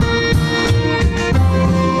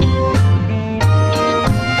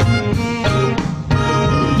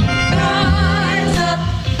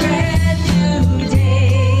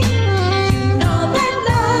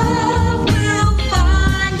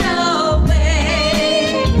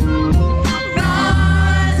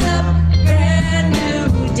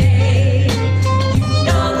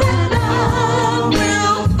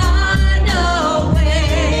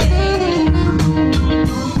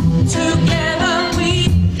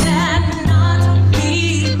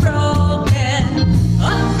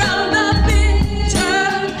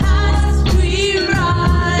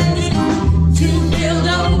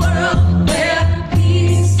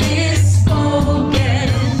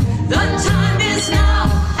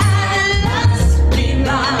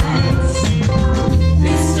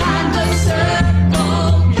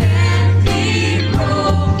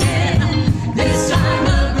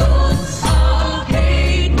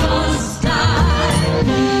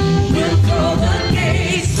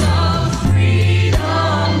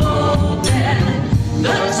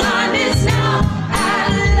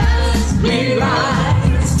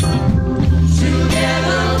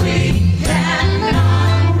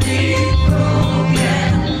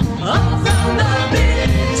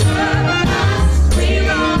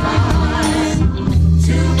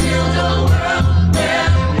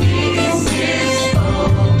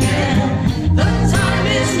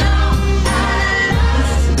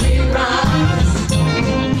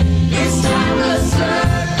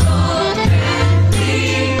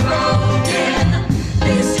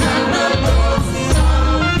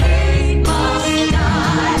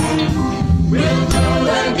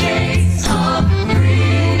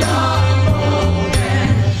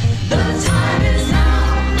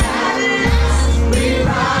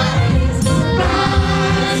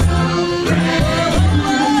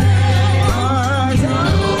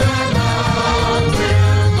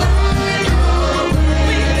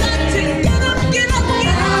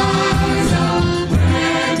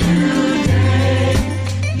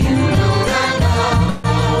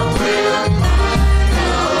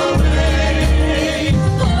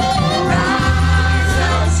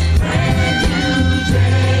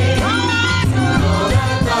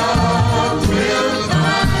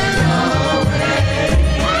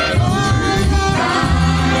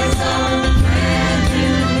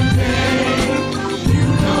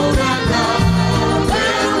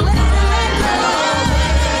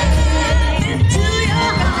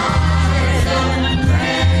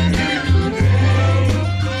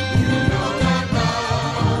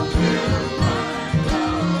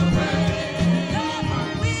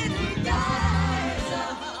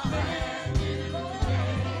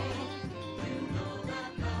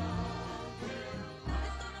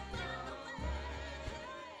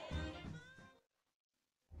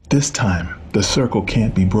 This time, the circle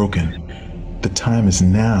can't be broken. The time is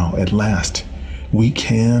now, at last. We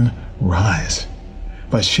can rise.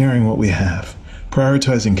 By sharing what we have,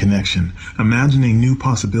 prioritizing connection, imagining new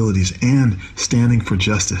possibilities, and standing for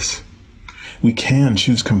justice. We can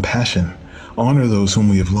choose compassion, honor those whom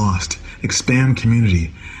we have lost, expand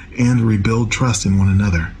community, and rebuild trust in one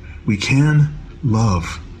another. We can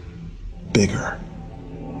love bigger.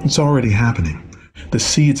 It's already happening. The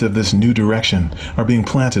seeds of this new direction are being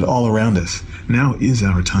planted all around us. Now is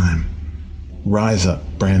our time. Rise up,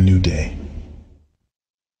 brand new day.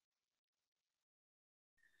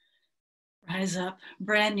 Rise up,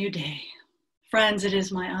 brand new day. Friends, it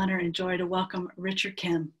is my honor and joy to welcome Richard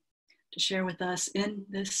Kim to share with us in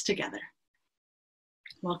this together.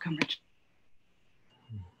 Welcome, Richard.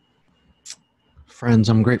 Friends,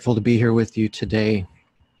 I'm grateful to be here with you today.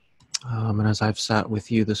 And as I've sat with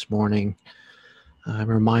you this morning, I'm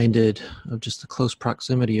reminded of just the close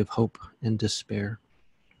proximity of hope and despair.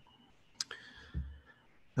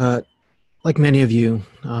 Like many of you,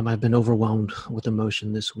 I've been overwhelmed with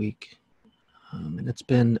emotion this week. And it's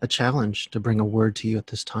been a challenge to bring a word to you at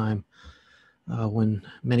this time when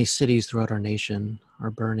many cities throughout our nation are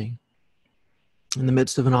burning. In the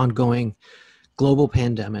midst of an ongoing global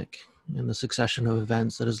pandemic and the succession of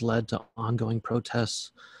events that has led to ongoing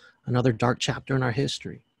protests, another dark chapter in our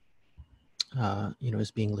history,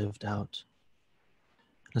 is being lived out.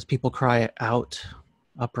 As people cry out,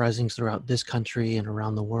 uprisings throughout this country and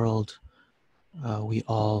around the world, we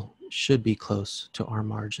all should be close to our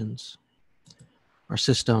margins. Our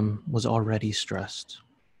system was already stressed.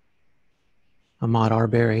 Ahmaud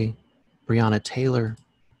Arbery, Breonna Taylor,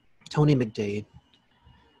 Tony McDade,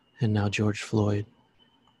 and now George Floyd.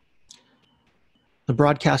 The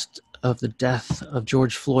broadcast of the death of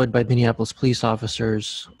George Floyd by Minneapolis police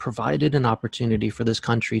officers provided an opportunity for this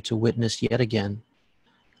country to witness yet again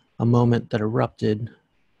a moment that erupted,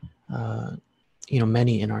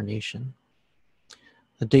 many in our nation.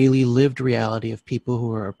 The daily lived reality of people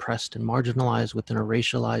who are oppressed and marginalized within a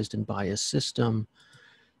racialized and biased system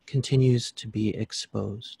continues to be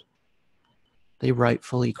exposed. They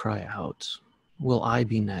rightfully cry out, "Will I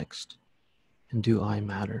be next? And do I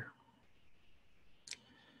matter?"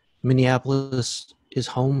 Minneapolis is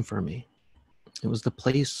home for me. It was the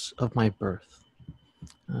place of my birth.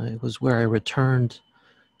 It was where I returned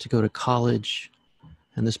to go to college.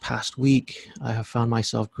 And this past week, I have found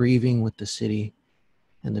myself grieving with the city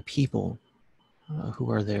and the people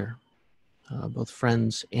who are there, both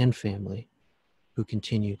friends and family who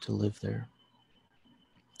continue to live there.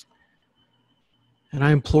 And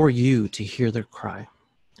I implore you to hear their cry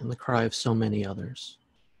and the cry of so many others.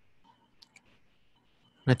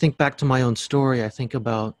 When I think back to my own story, I think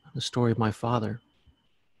about the story of my father.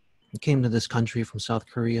 He came to this country from South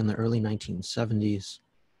Korea in the early 1970s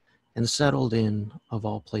and settled in, of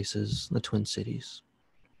all places, the Twin Cities.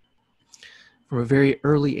 From a very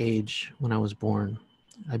early age, when I was born,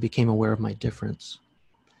 I became aware of my difference.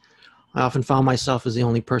 I often found myself as the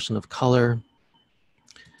only person of color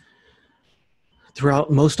throughout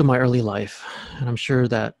most of my early life. And I'm sure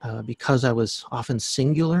that because I was often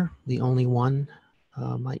singular, the only one,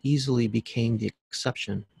 I easily became the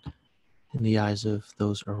exception in the eyes of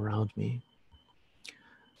those around me.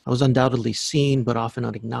 I was undoubtedly seen, but often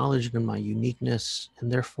unacknowledged in my uniqueness and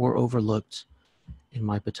therefore overlooked in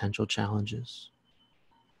my potential challenges.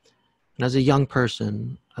 And as a young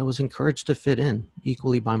person, I was encouraged to fit in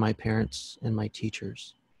equally by my parents and my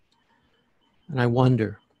teachers. And I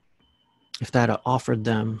wonder if that offered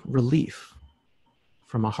them relief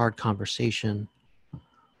from a hard conversation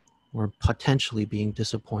or potentially being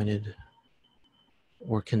disappointed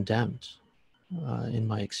or condemned in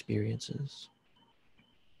my experiences.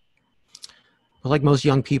 But like most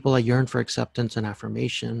young people, I yearned for acceptance and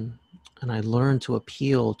affirmation, and I learned to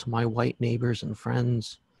appeal to my white neighbors and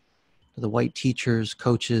friends, to the white teachers,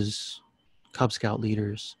 coaches, Cub Scout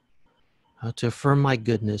leaders, to affirm my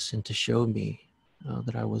goodness and to show me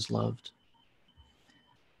that I was loved.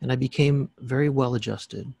 And I became very well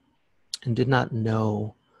adjusted and did not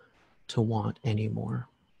know to want anymore.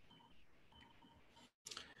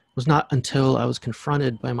 It was not until I was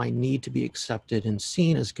confronted by my need to be accepted and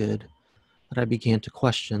seen as good that I began to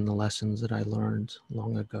question the lessons that I learned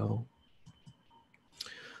long ago.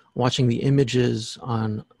 Watching the images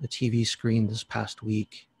on the TV screen this past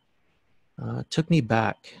week took me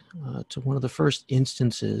back to one of the first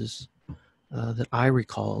instances that I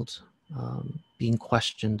recalled being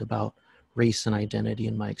questioned about race and identity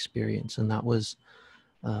in my experience. And that was,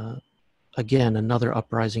 again, another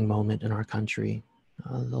uprising moment in our country,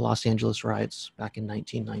 the Los Angeles riots back in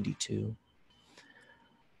 1992.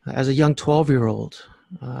 As a young 12-year-old,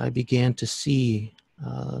 I began to see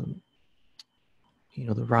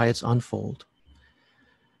the riots unfold.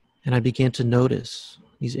 And I began to notice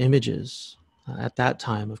these images at that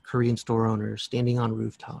time of Korean store owners standing on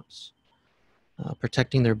rooftops,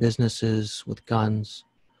 protecting their businesses with guns,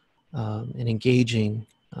 and engaging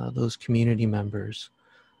those community members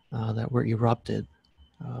that were erupted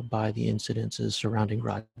by the incidences surrounding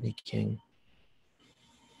Rodney King.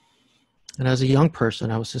 And as a young person,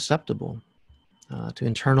 I was susceptible to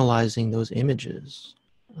internalizing those images.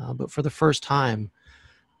 But for the first time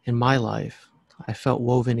in my life, I felt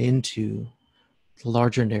woven into the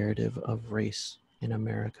larger narrative of race in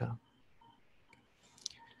America.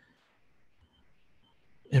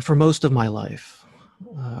 And for most of my life,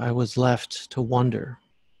 I was left to wonder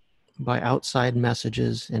by outside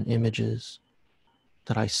messages and images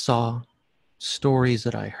that I saw, stories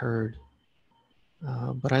that I heard,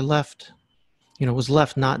 but I was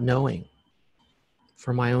left not knowing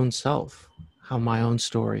for my own self how my own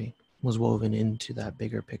story was woven into that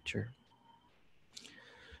bigger picture.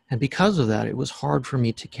 And because of that, it was hard for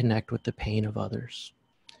me to connect with the pain of others,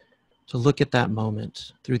 to look at that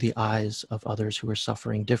moment through the eyes of others who are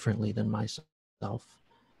suffering differently than myself.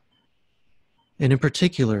 And in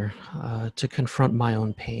particular, to confront my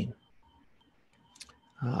own pain.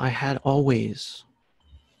 I had always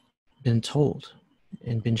been told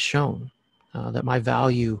and been shown that my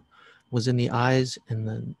value was in the eyes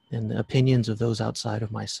and the opinions of those outside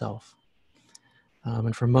of myself.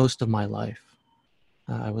 And for most of my life,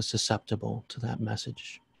 I was susceptible to that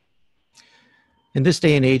message. In this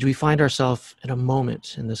day and age, we find ourselves at a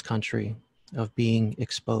moment in this country of being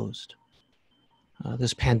exposed.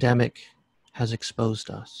 This pandemic has exposed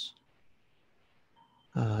us.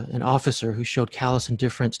 An officer who showed callous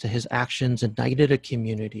indifference to his actions ignited a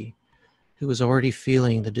community who was already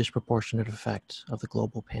feeling the disproportionate effect of the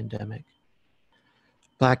global pandemic.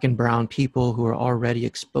 Black and brown people who were already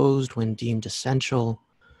exposed when deemed essential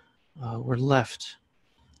were left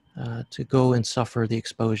to go and suffer the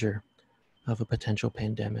exposure of a potential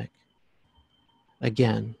pandemic.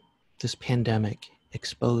 Again, this pandemic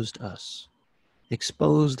exposed us,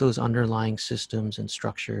 exposed those underlying systems and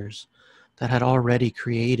structures that had already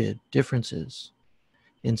created differences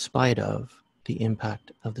in spite of the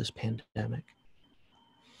impact of this pandemic.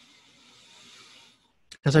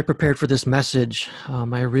 As I prepared for this message,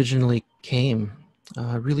 I originally came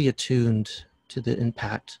really attuned to the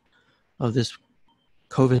impact of this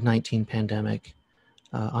COVID-19 pandemic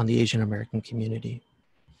on the Asian American community.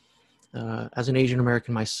 As an Asian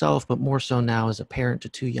American myself, but more so now as a parent to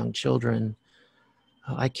 2 young children,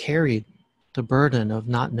 I carried the burden of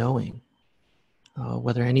not knowing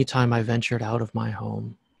whether any time I ventured out of my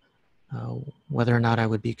home, whether or not I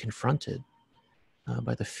would be confronted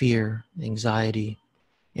by the fear, anxiety,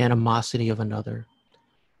 animosity of another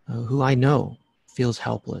who I know feels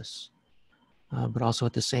helpless, but also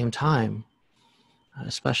at the same time,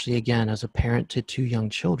 especially again as a parent to 2 young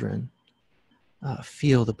children,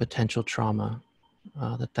 feel the potential trauma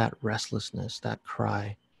that restlessness, that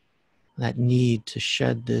cry, that need to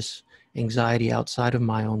shed this anxiety outside of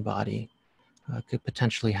my own body could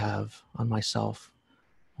potentially have on myself,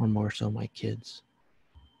 or more so my kids.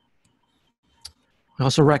 I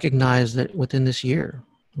also recognize that within this year,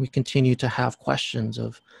 we continue to have questions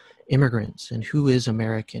of immigrants and who is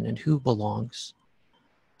American and who belongs.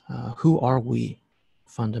 Who are we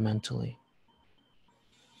fundamentally?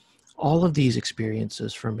 All of these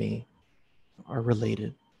experiences for me are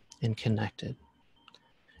related and connected.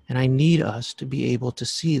 And I need us to be able to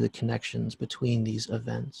see the connections between these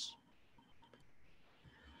events.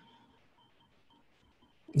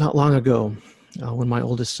 Not long ago, when my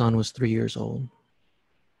oldest son was 3 years old,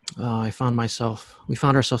 we found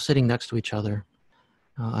ourselves sitting next to each other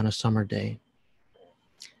on a summer day.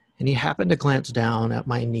 And he happened to glance down at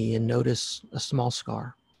my knee and notice a small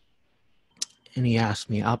scar. And he asked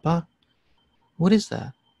me, "Appa, what is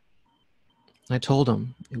that?" And I told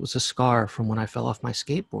him it was a scar from when I fell off my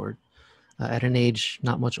skateboard at an age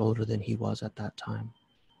not much older than he was at that time.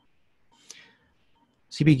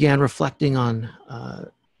 As he began reflecting on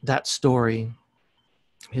that story,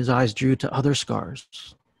 his eyes drew to other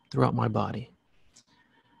scars throughout my body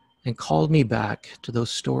and called me back to those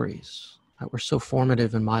stories that were so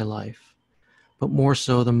formative in my life, but more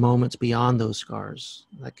so the moments beyond those scars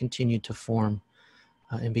that continued to form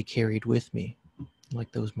and be carried with me,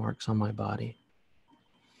 like those marks on my body.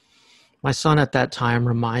 My son at that time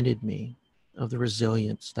reminded me of the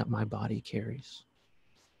resilience that my body carries,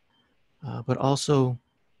 but also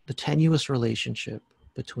the tenuous relationship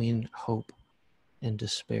between hope and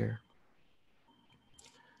despair.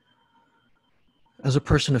 As a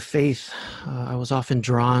person of faith, I was often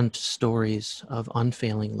drawn to stories of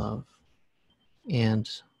unfailing love and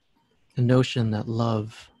the notion that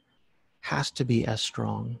love has to be as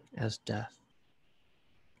strong as death.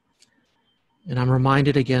 And I'm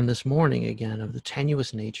reminded again this morning of the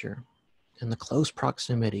tenuous nature and the close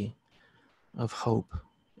proximity of hope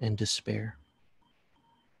and despair.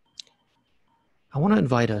 I want to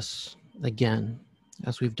invite us again,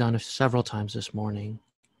 as we've done several times this morning,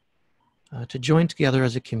 to join together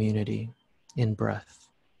as a community in breath,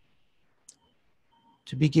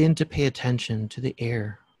 to begin to pay attention to the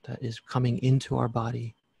air that is coming into our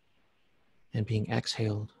body and being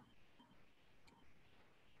exhaled,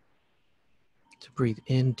 to breathe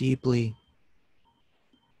in deeply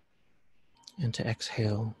and to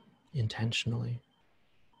exhale intentionally.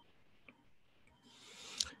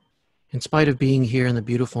 In spite of being here in the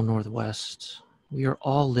beautiful Northwest, we are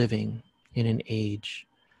all living in an age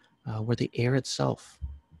where the air itself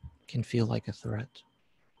can feel like a threat.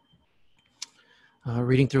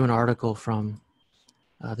 Reading through an article from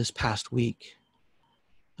this past week,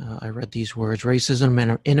 I read these words: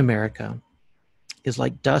 racism in America is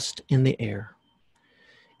like dust in the air.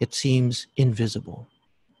 It seems invisible,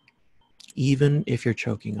 even if you're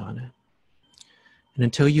choking on it. And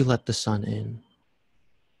until you let the sun in,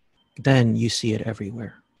 then you see it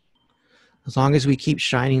everywhere. As long as we keep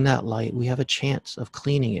shining that light, we have a chance of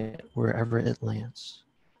cleaning it wherever it lands.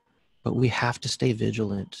 But we have to stay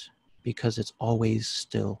vigilant because it's always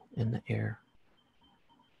still in the air.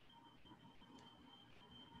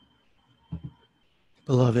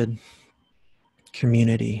 Beloved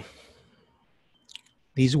community,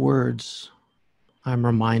 these words I'm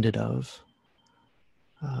reminded of,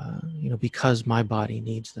 because my body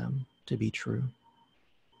needs them to be true.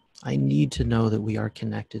 I need to know that we are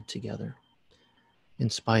connected together in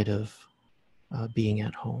spite of being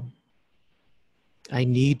at home. I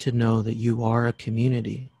need to know that you are a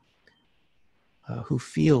community who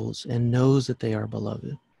feels and knows that they are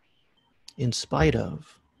beloved in spite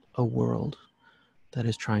of a world that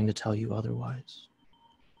is trying to tell you otherwise.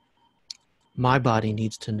 My body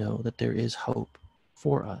needs to know that there is hope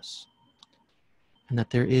for us and that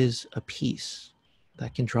there is a peace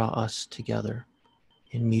that can draw us together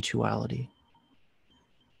in mutuality,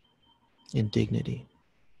 in dignity.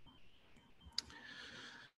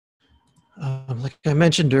 Like I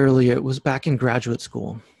mentioned earlier, it was back in graduate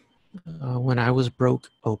school when I was broke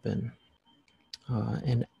open.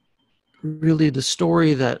 And really the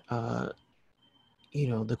story that,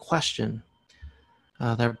 the question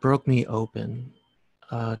that broke me open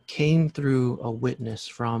came through a witness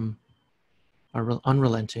from an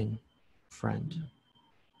unrelenting friend.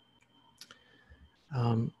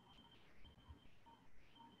 And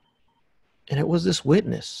it was this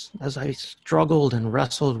witness, as I struggled and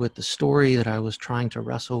wrestled with the story that I was trying to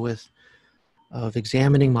wrestle with, of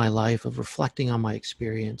examining my life, of reflecting on my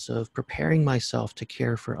experience, of preparing myself to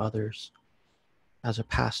care for others as a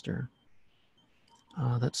pastor,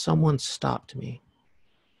 that someone stopped me,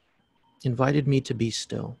 invited me to be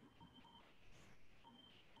still,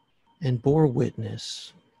 and bore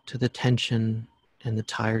witness to the tension and the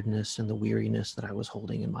tiredness and the weariness that I was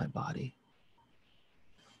holding in my body.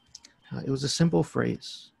 It was a simple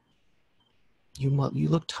phrase. You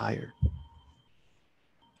look tired.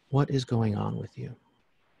 What is going on with you?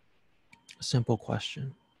 A simple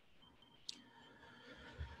question.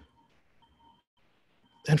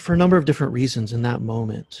 And for a number of different reasons in that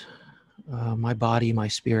moment, my body, my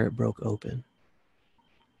spirit broke open.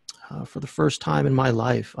 For the first time in my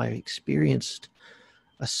life, I experienced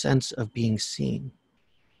a sense of being seen,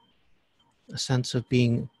 a sense of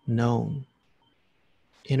being known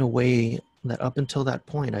in a way that up until that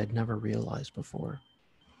point I'd never realized before.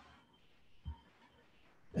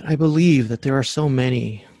 And I believe that there are so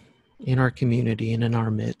many in our community and in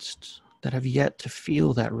our midst that have yet to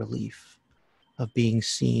feel that relief of being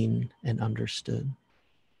seen and understood.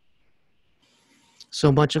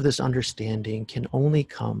 So much of this understanding can only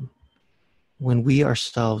come when we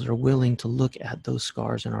ourselves are willing to look at those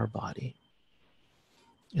scars in our body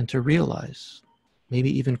and to realize,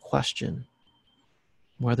 maybe even question,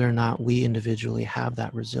 whether or not we individually have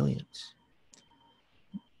that resilience.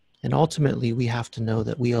 And ultimately, we have to know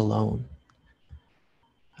that we alone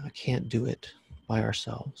can't do it by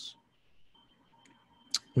ourselves.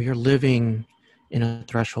 We are living in a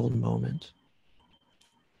threshold moment.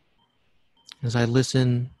 As I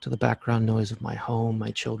listen to the background noise of my home,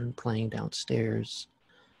 my children playing downstairs,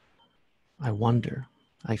 I wonder,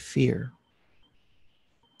 I fear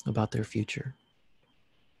about their future.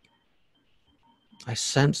 I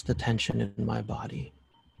sense the tension in my body,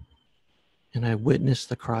 and I witness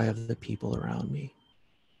the cry of the people around me.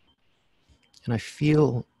 And I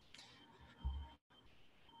feel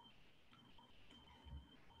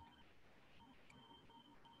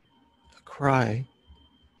a cry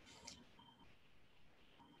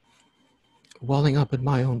welling up in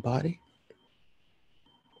my own body.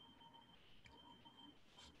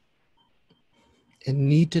 And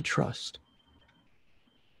need to trust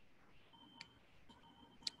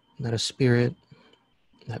that a spirit,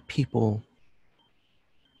 that people,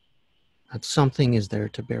 that something is there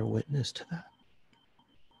to bear witness to that.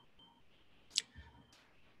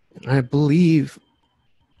 And I believe,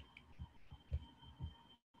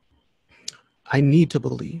 I need to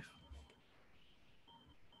believe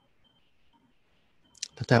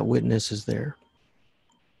that that witness is there.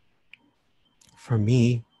 for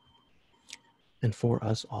me, and for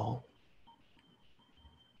us all.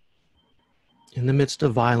 In the midst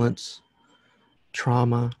of violence,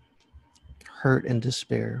 trauma, hurt, and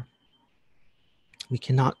despair, we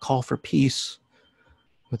cannot call for peace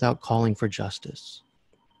without calling for justice.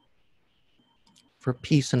 For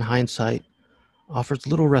peace in hindsight offers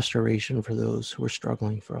little restoration for those who are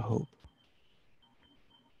struggling for a hope.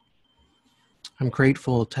 I'm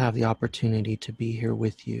grateful to have the opportunity to be here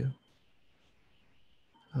with you.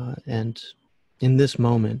 And in this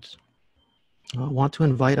moment, I want to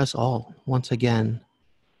invite us all, once again,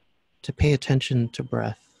 to pay attention to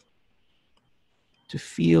breath, to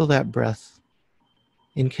feel that breath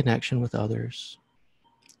in connection with others,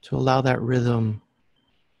 to allow that rhythm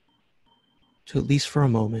to, at least for a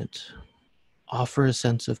moment, offer a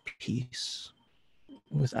sense of peace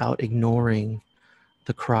without ignoring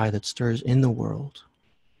the cry that stirs in the world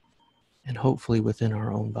and hopefully within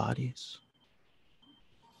our own bodies.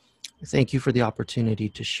 Thank you for the opportunity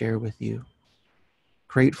to share with you.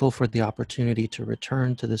 Grateful for the opportunity to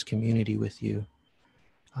return to this community with you,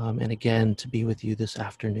 and again to be with you this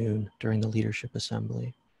afternoon during the Leadership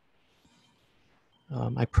Assembly.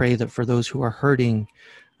 I pray that for those who are hurting,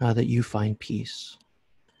 that you find peace,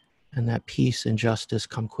 and that peace and justice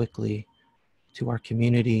come quickly to our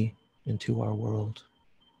community and to our world.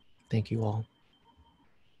 Thank you all.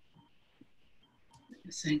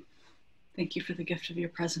 Thank you for the gift of your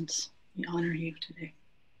presence. We honor you today.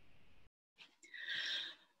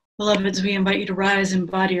 Beloveds, we invite you to rise and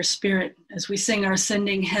embody your spirit as we sing our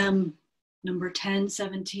ascending hymn, number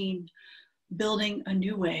 1017, Building a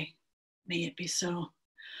New Way. May it be so.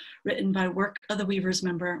 Written by Work of the Weavers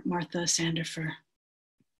member Martha Sandifer.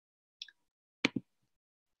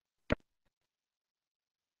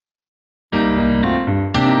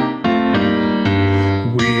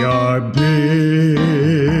 We are building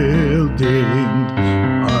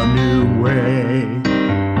a new way.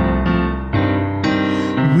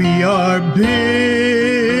 We are building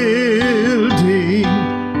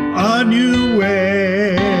a new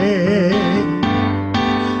way.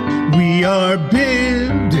 We are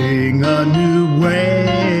building a new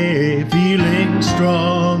way, feeling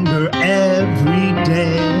stronger every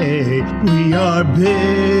day. We are building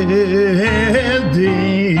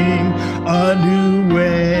a new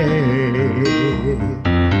way.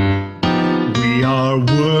 We are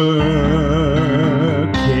working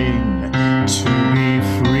to be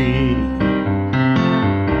free.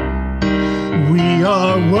 We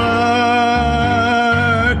are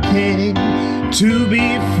working to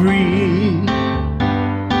be free.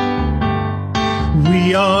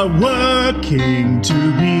 We are working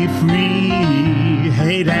to be free.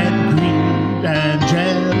 Hate and greed and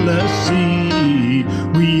jealousy.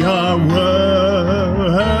 We are working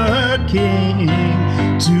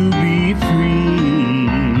to be free.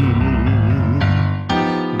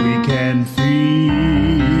 We can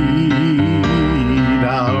feed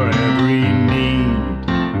our every need.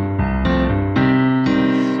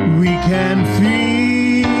 We can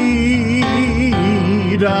feed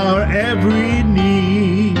our every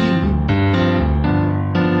need.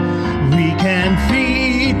 We can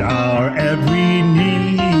feed our every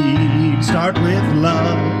need. Start with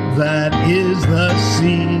love, that is the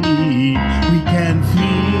seed. We can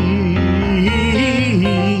feed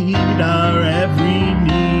our every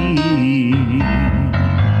need.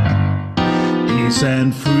 Peace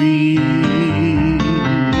and freedom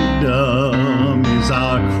is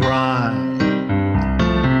our cry.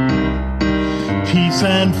 Peace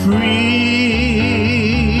and freedom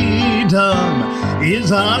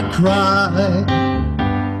is our cry.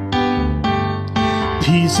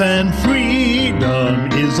 Peace and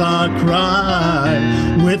freedom is our cry.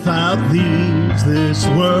 Without these, this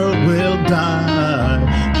world will die.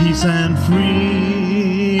 Peace and freedom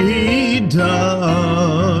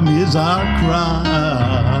is our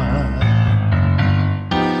cry.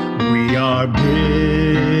 We are building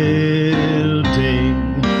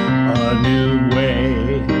a new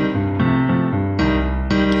way.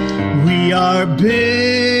 We are building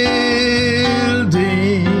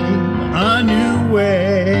a new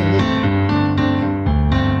way.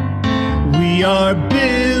 We are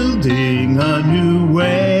building a new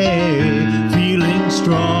way, feeling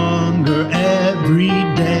stronger every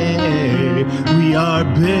day. We are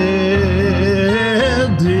building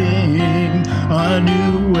a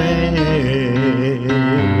new way.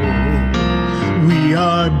 We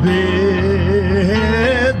are building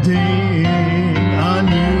a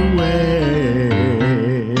new way.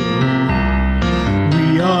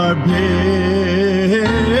 We are building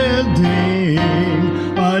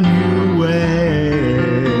a new way.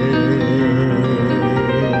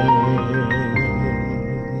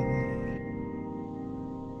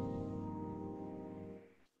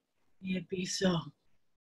 So,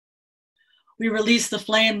 we released the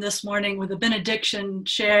flame this morning with a benediction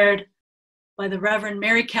shared by the Reverend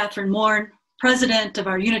Mary Catherine Moore, President of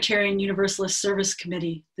our Unitarian Universalist Service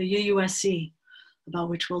Committee, the UUSC,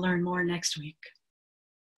 about which we'll learn more next week.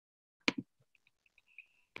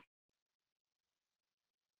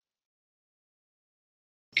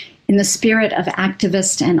 In the spirit of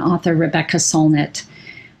activist and author Rebecca Solnit,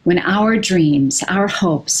 when our dreams, our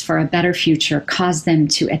hopes for a better future cause them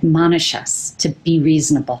to admonish us to be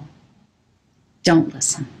reasonable, don't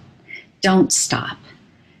listen. Don't stop.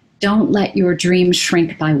 Don't let your dream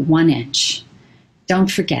shrink by 1 inch. Don't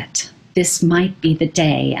forget, this might be the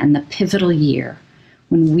day and the pivotal year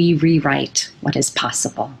when we rewrite what is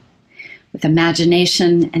possible. With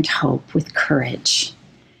imagination and hope, with courage,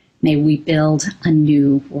 may we build a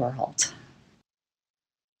new world.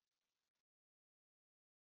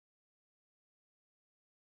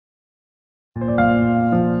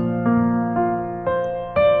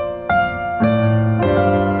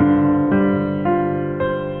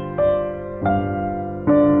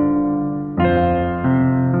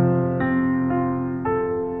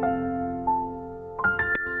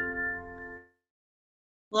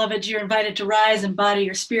 Beloved, you're invited to rise, embody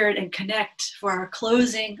your spirit, and connect for our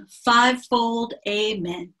closing fivefold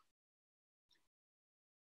amen.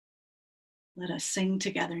 Let us sing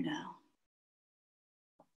together now.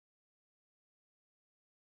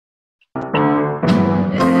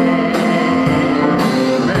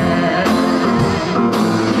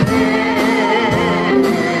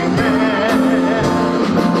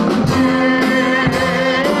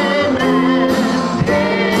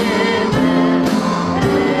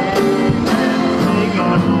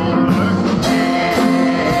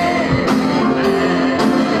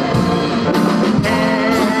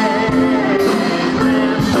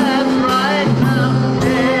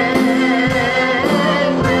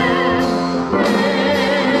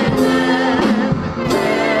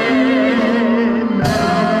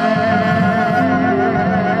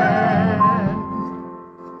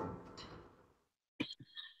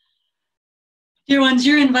 Dear ones,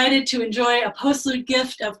 you're invited to enjoy a postlude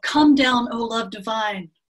gift of Come Down, O Love Divine.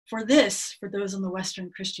 For this, for those in the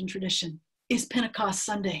Western Christian tradition, is Pentecost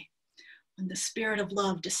Sunday, when the Spirit of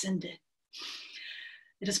love descended.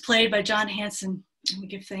 It is played by John Hanson, and we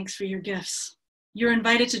give thanks for your gifts. You're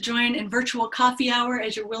invited to join in virtual coffee hour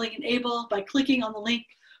as you're willing and able by clicking on the link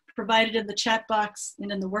provided in the chat box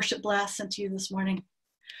and in the worship blast sent to you this morning.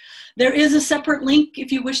 There is a separate link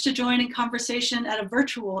if you wish to join in conversation at a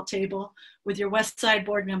virtual table with your Westside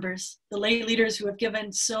board members, the lay leaders who have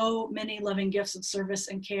given so many loving gifts of service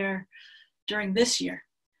and care during this year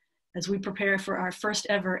as we prepare for our first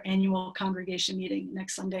ever annual congregation meeting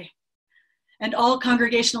next Sunday. And all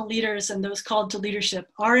congregational leaders and those called to leadership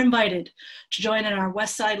are invited to join in our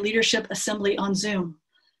Westside Leadership Assembly on Zoom,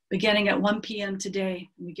 beginning at 1 p.m. today.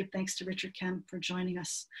 And we give thanks to Richard Kemp for joining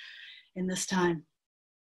us in this time.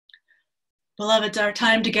 Beloveds, our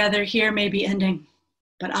time together here may be ending,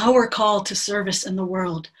 but our call to service in the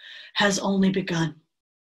world has only begun.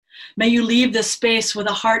 May you leave this space with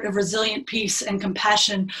a heart of resilient peace and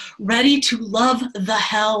compassion, ready to love the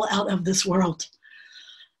hell out of this world.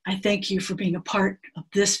 I thank you for being a part of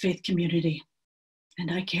this faith community,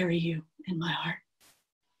 and I carry you in my heart.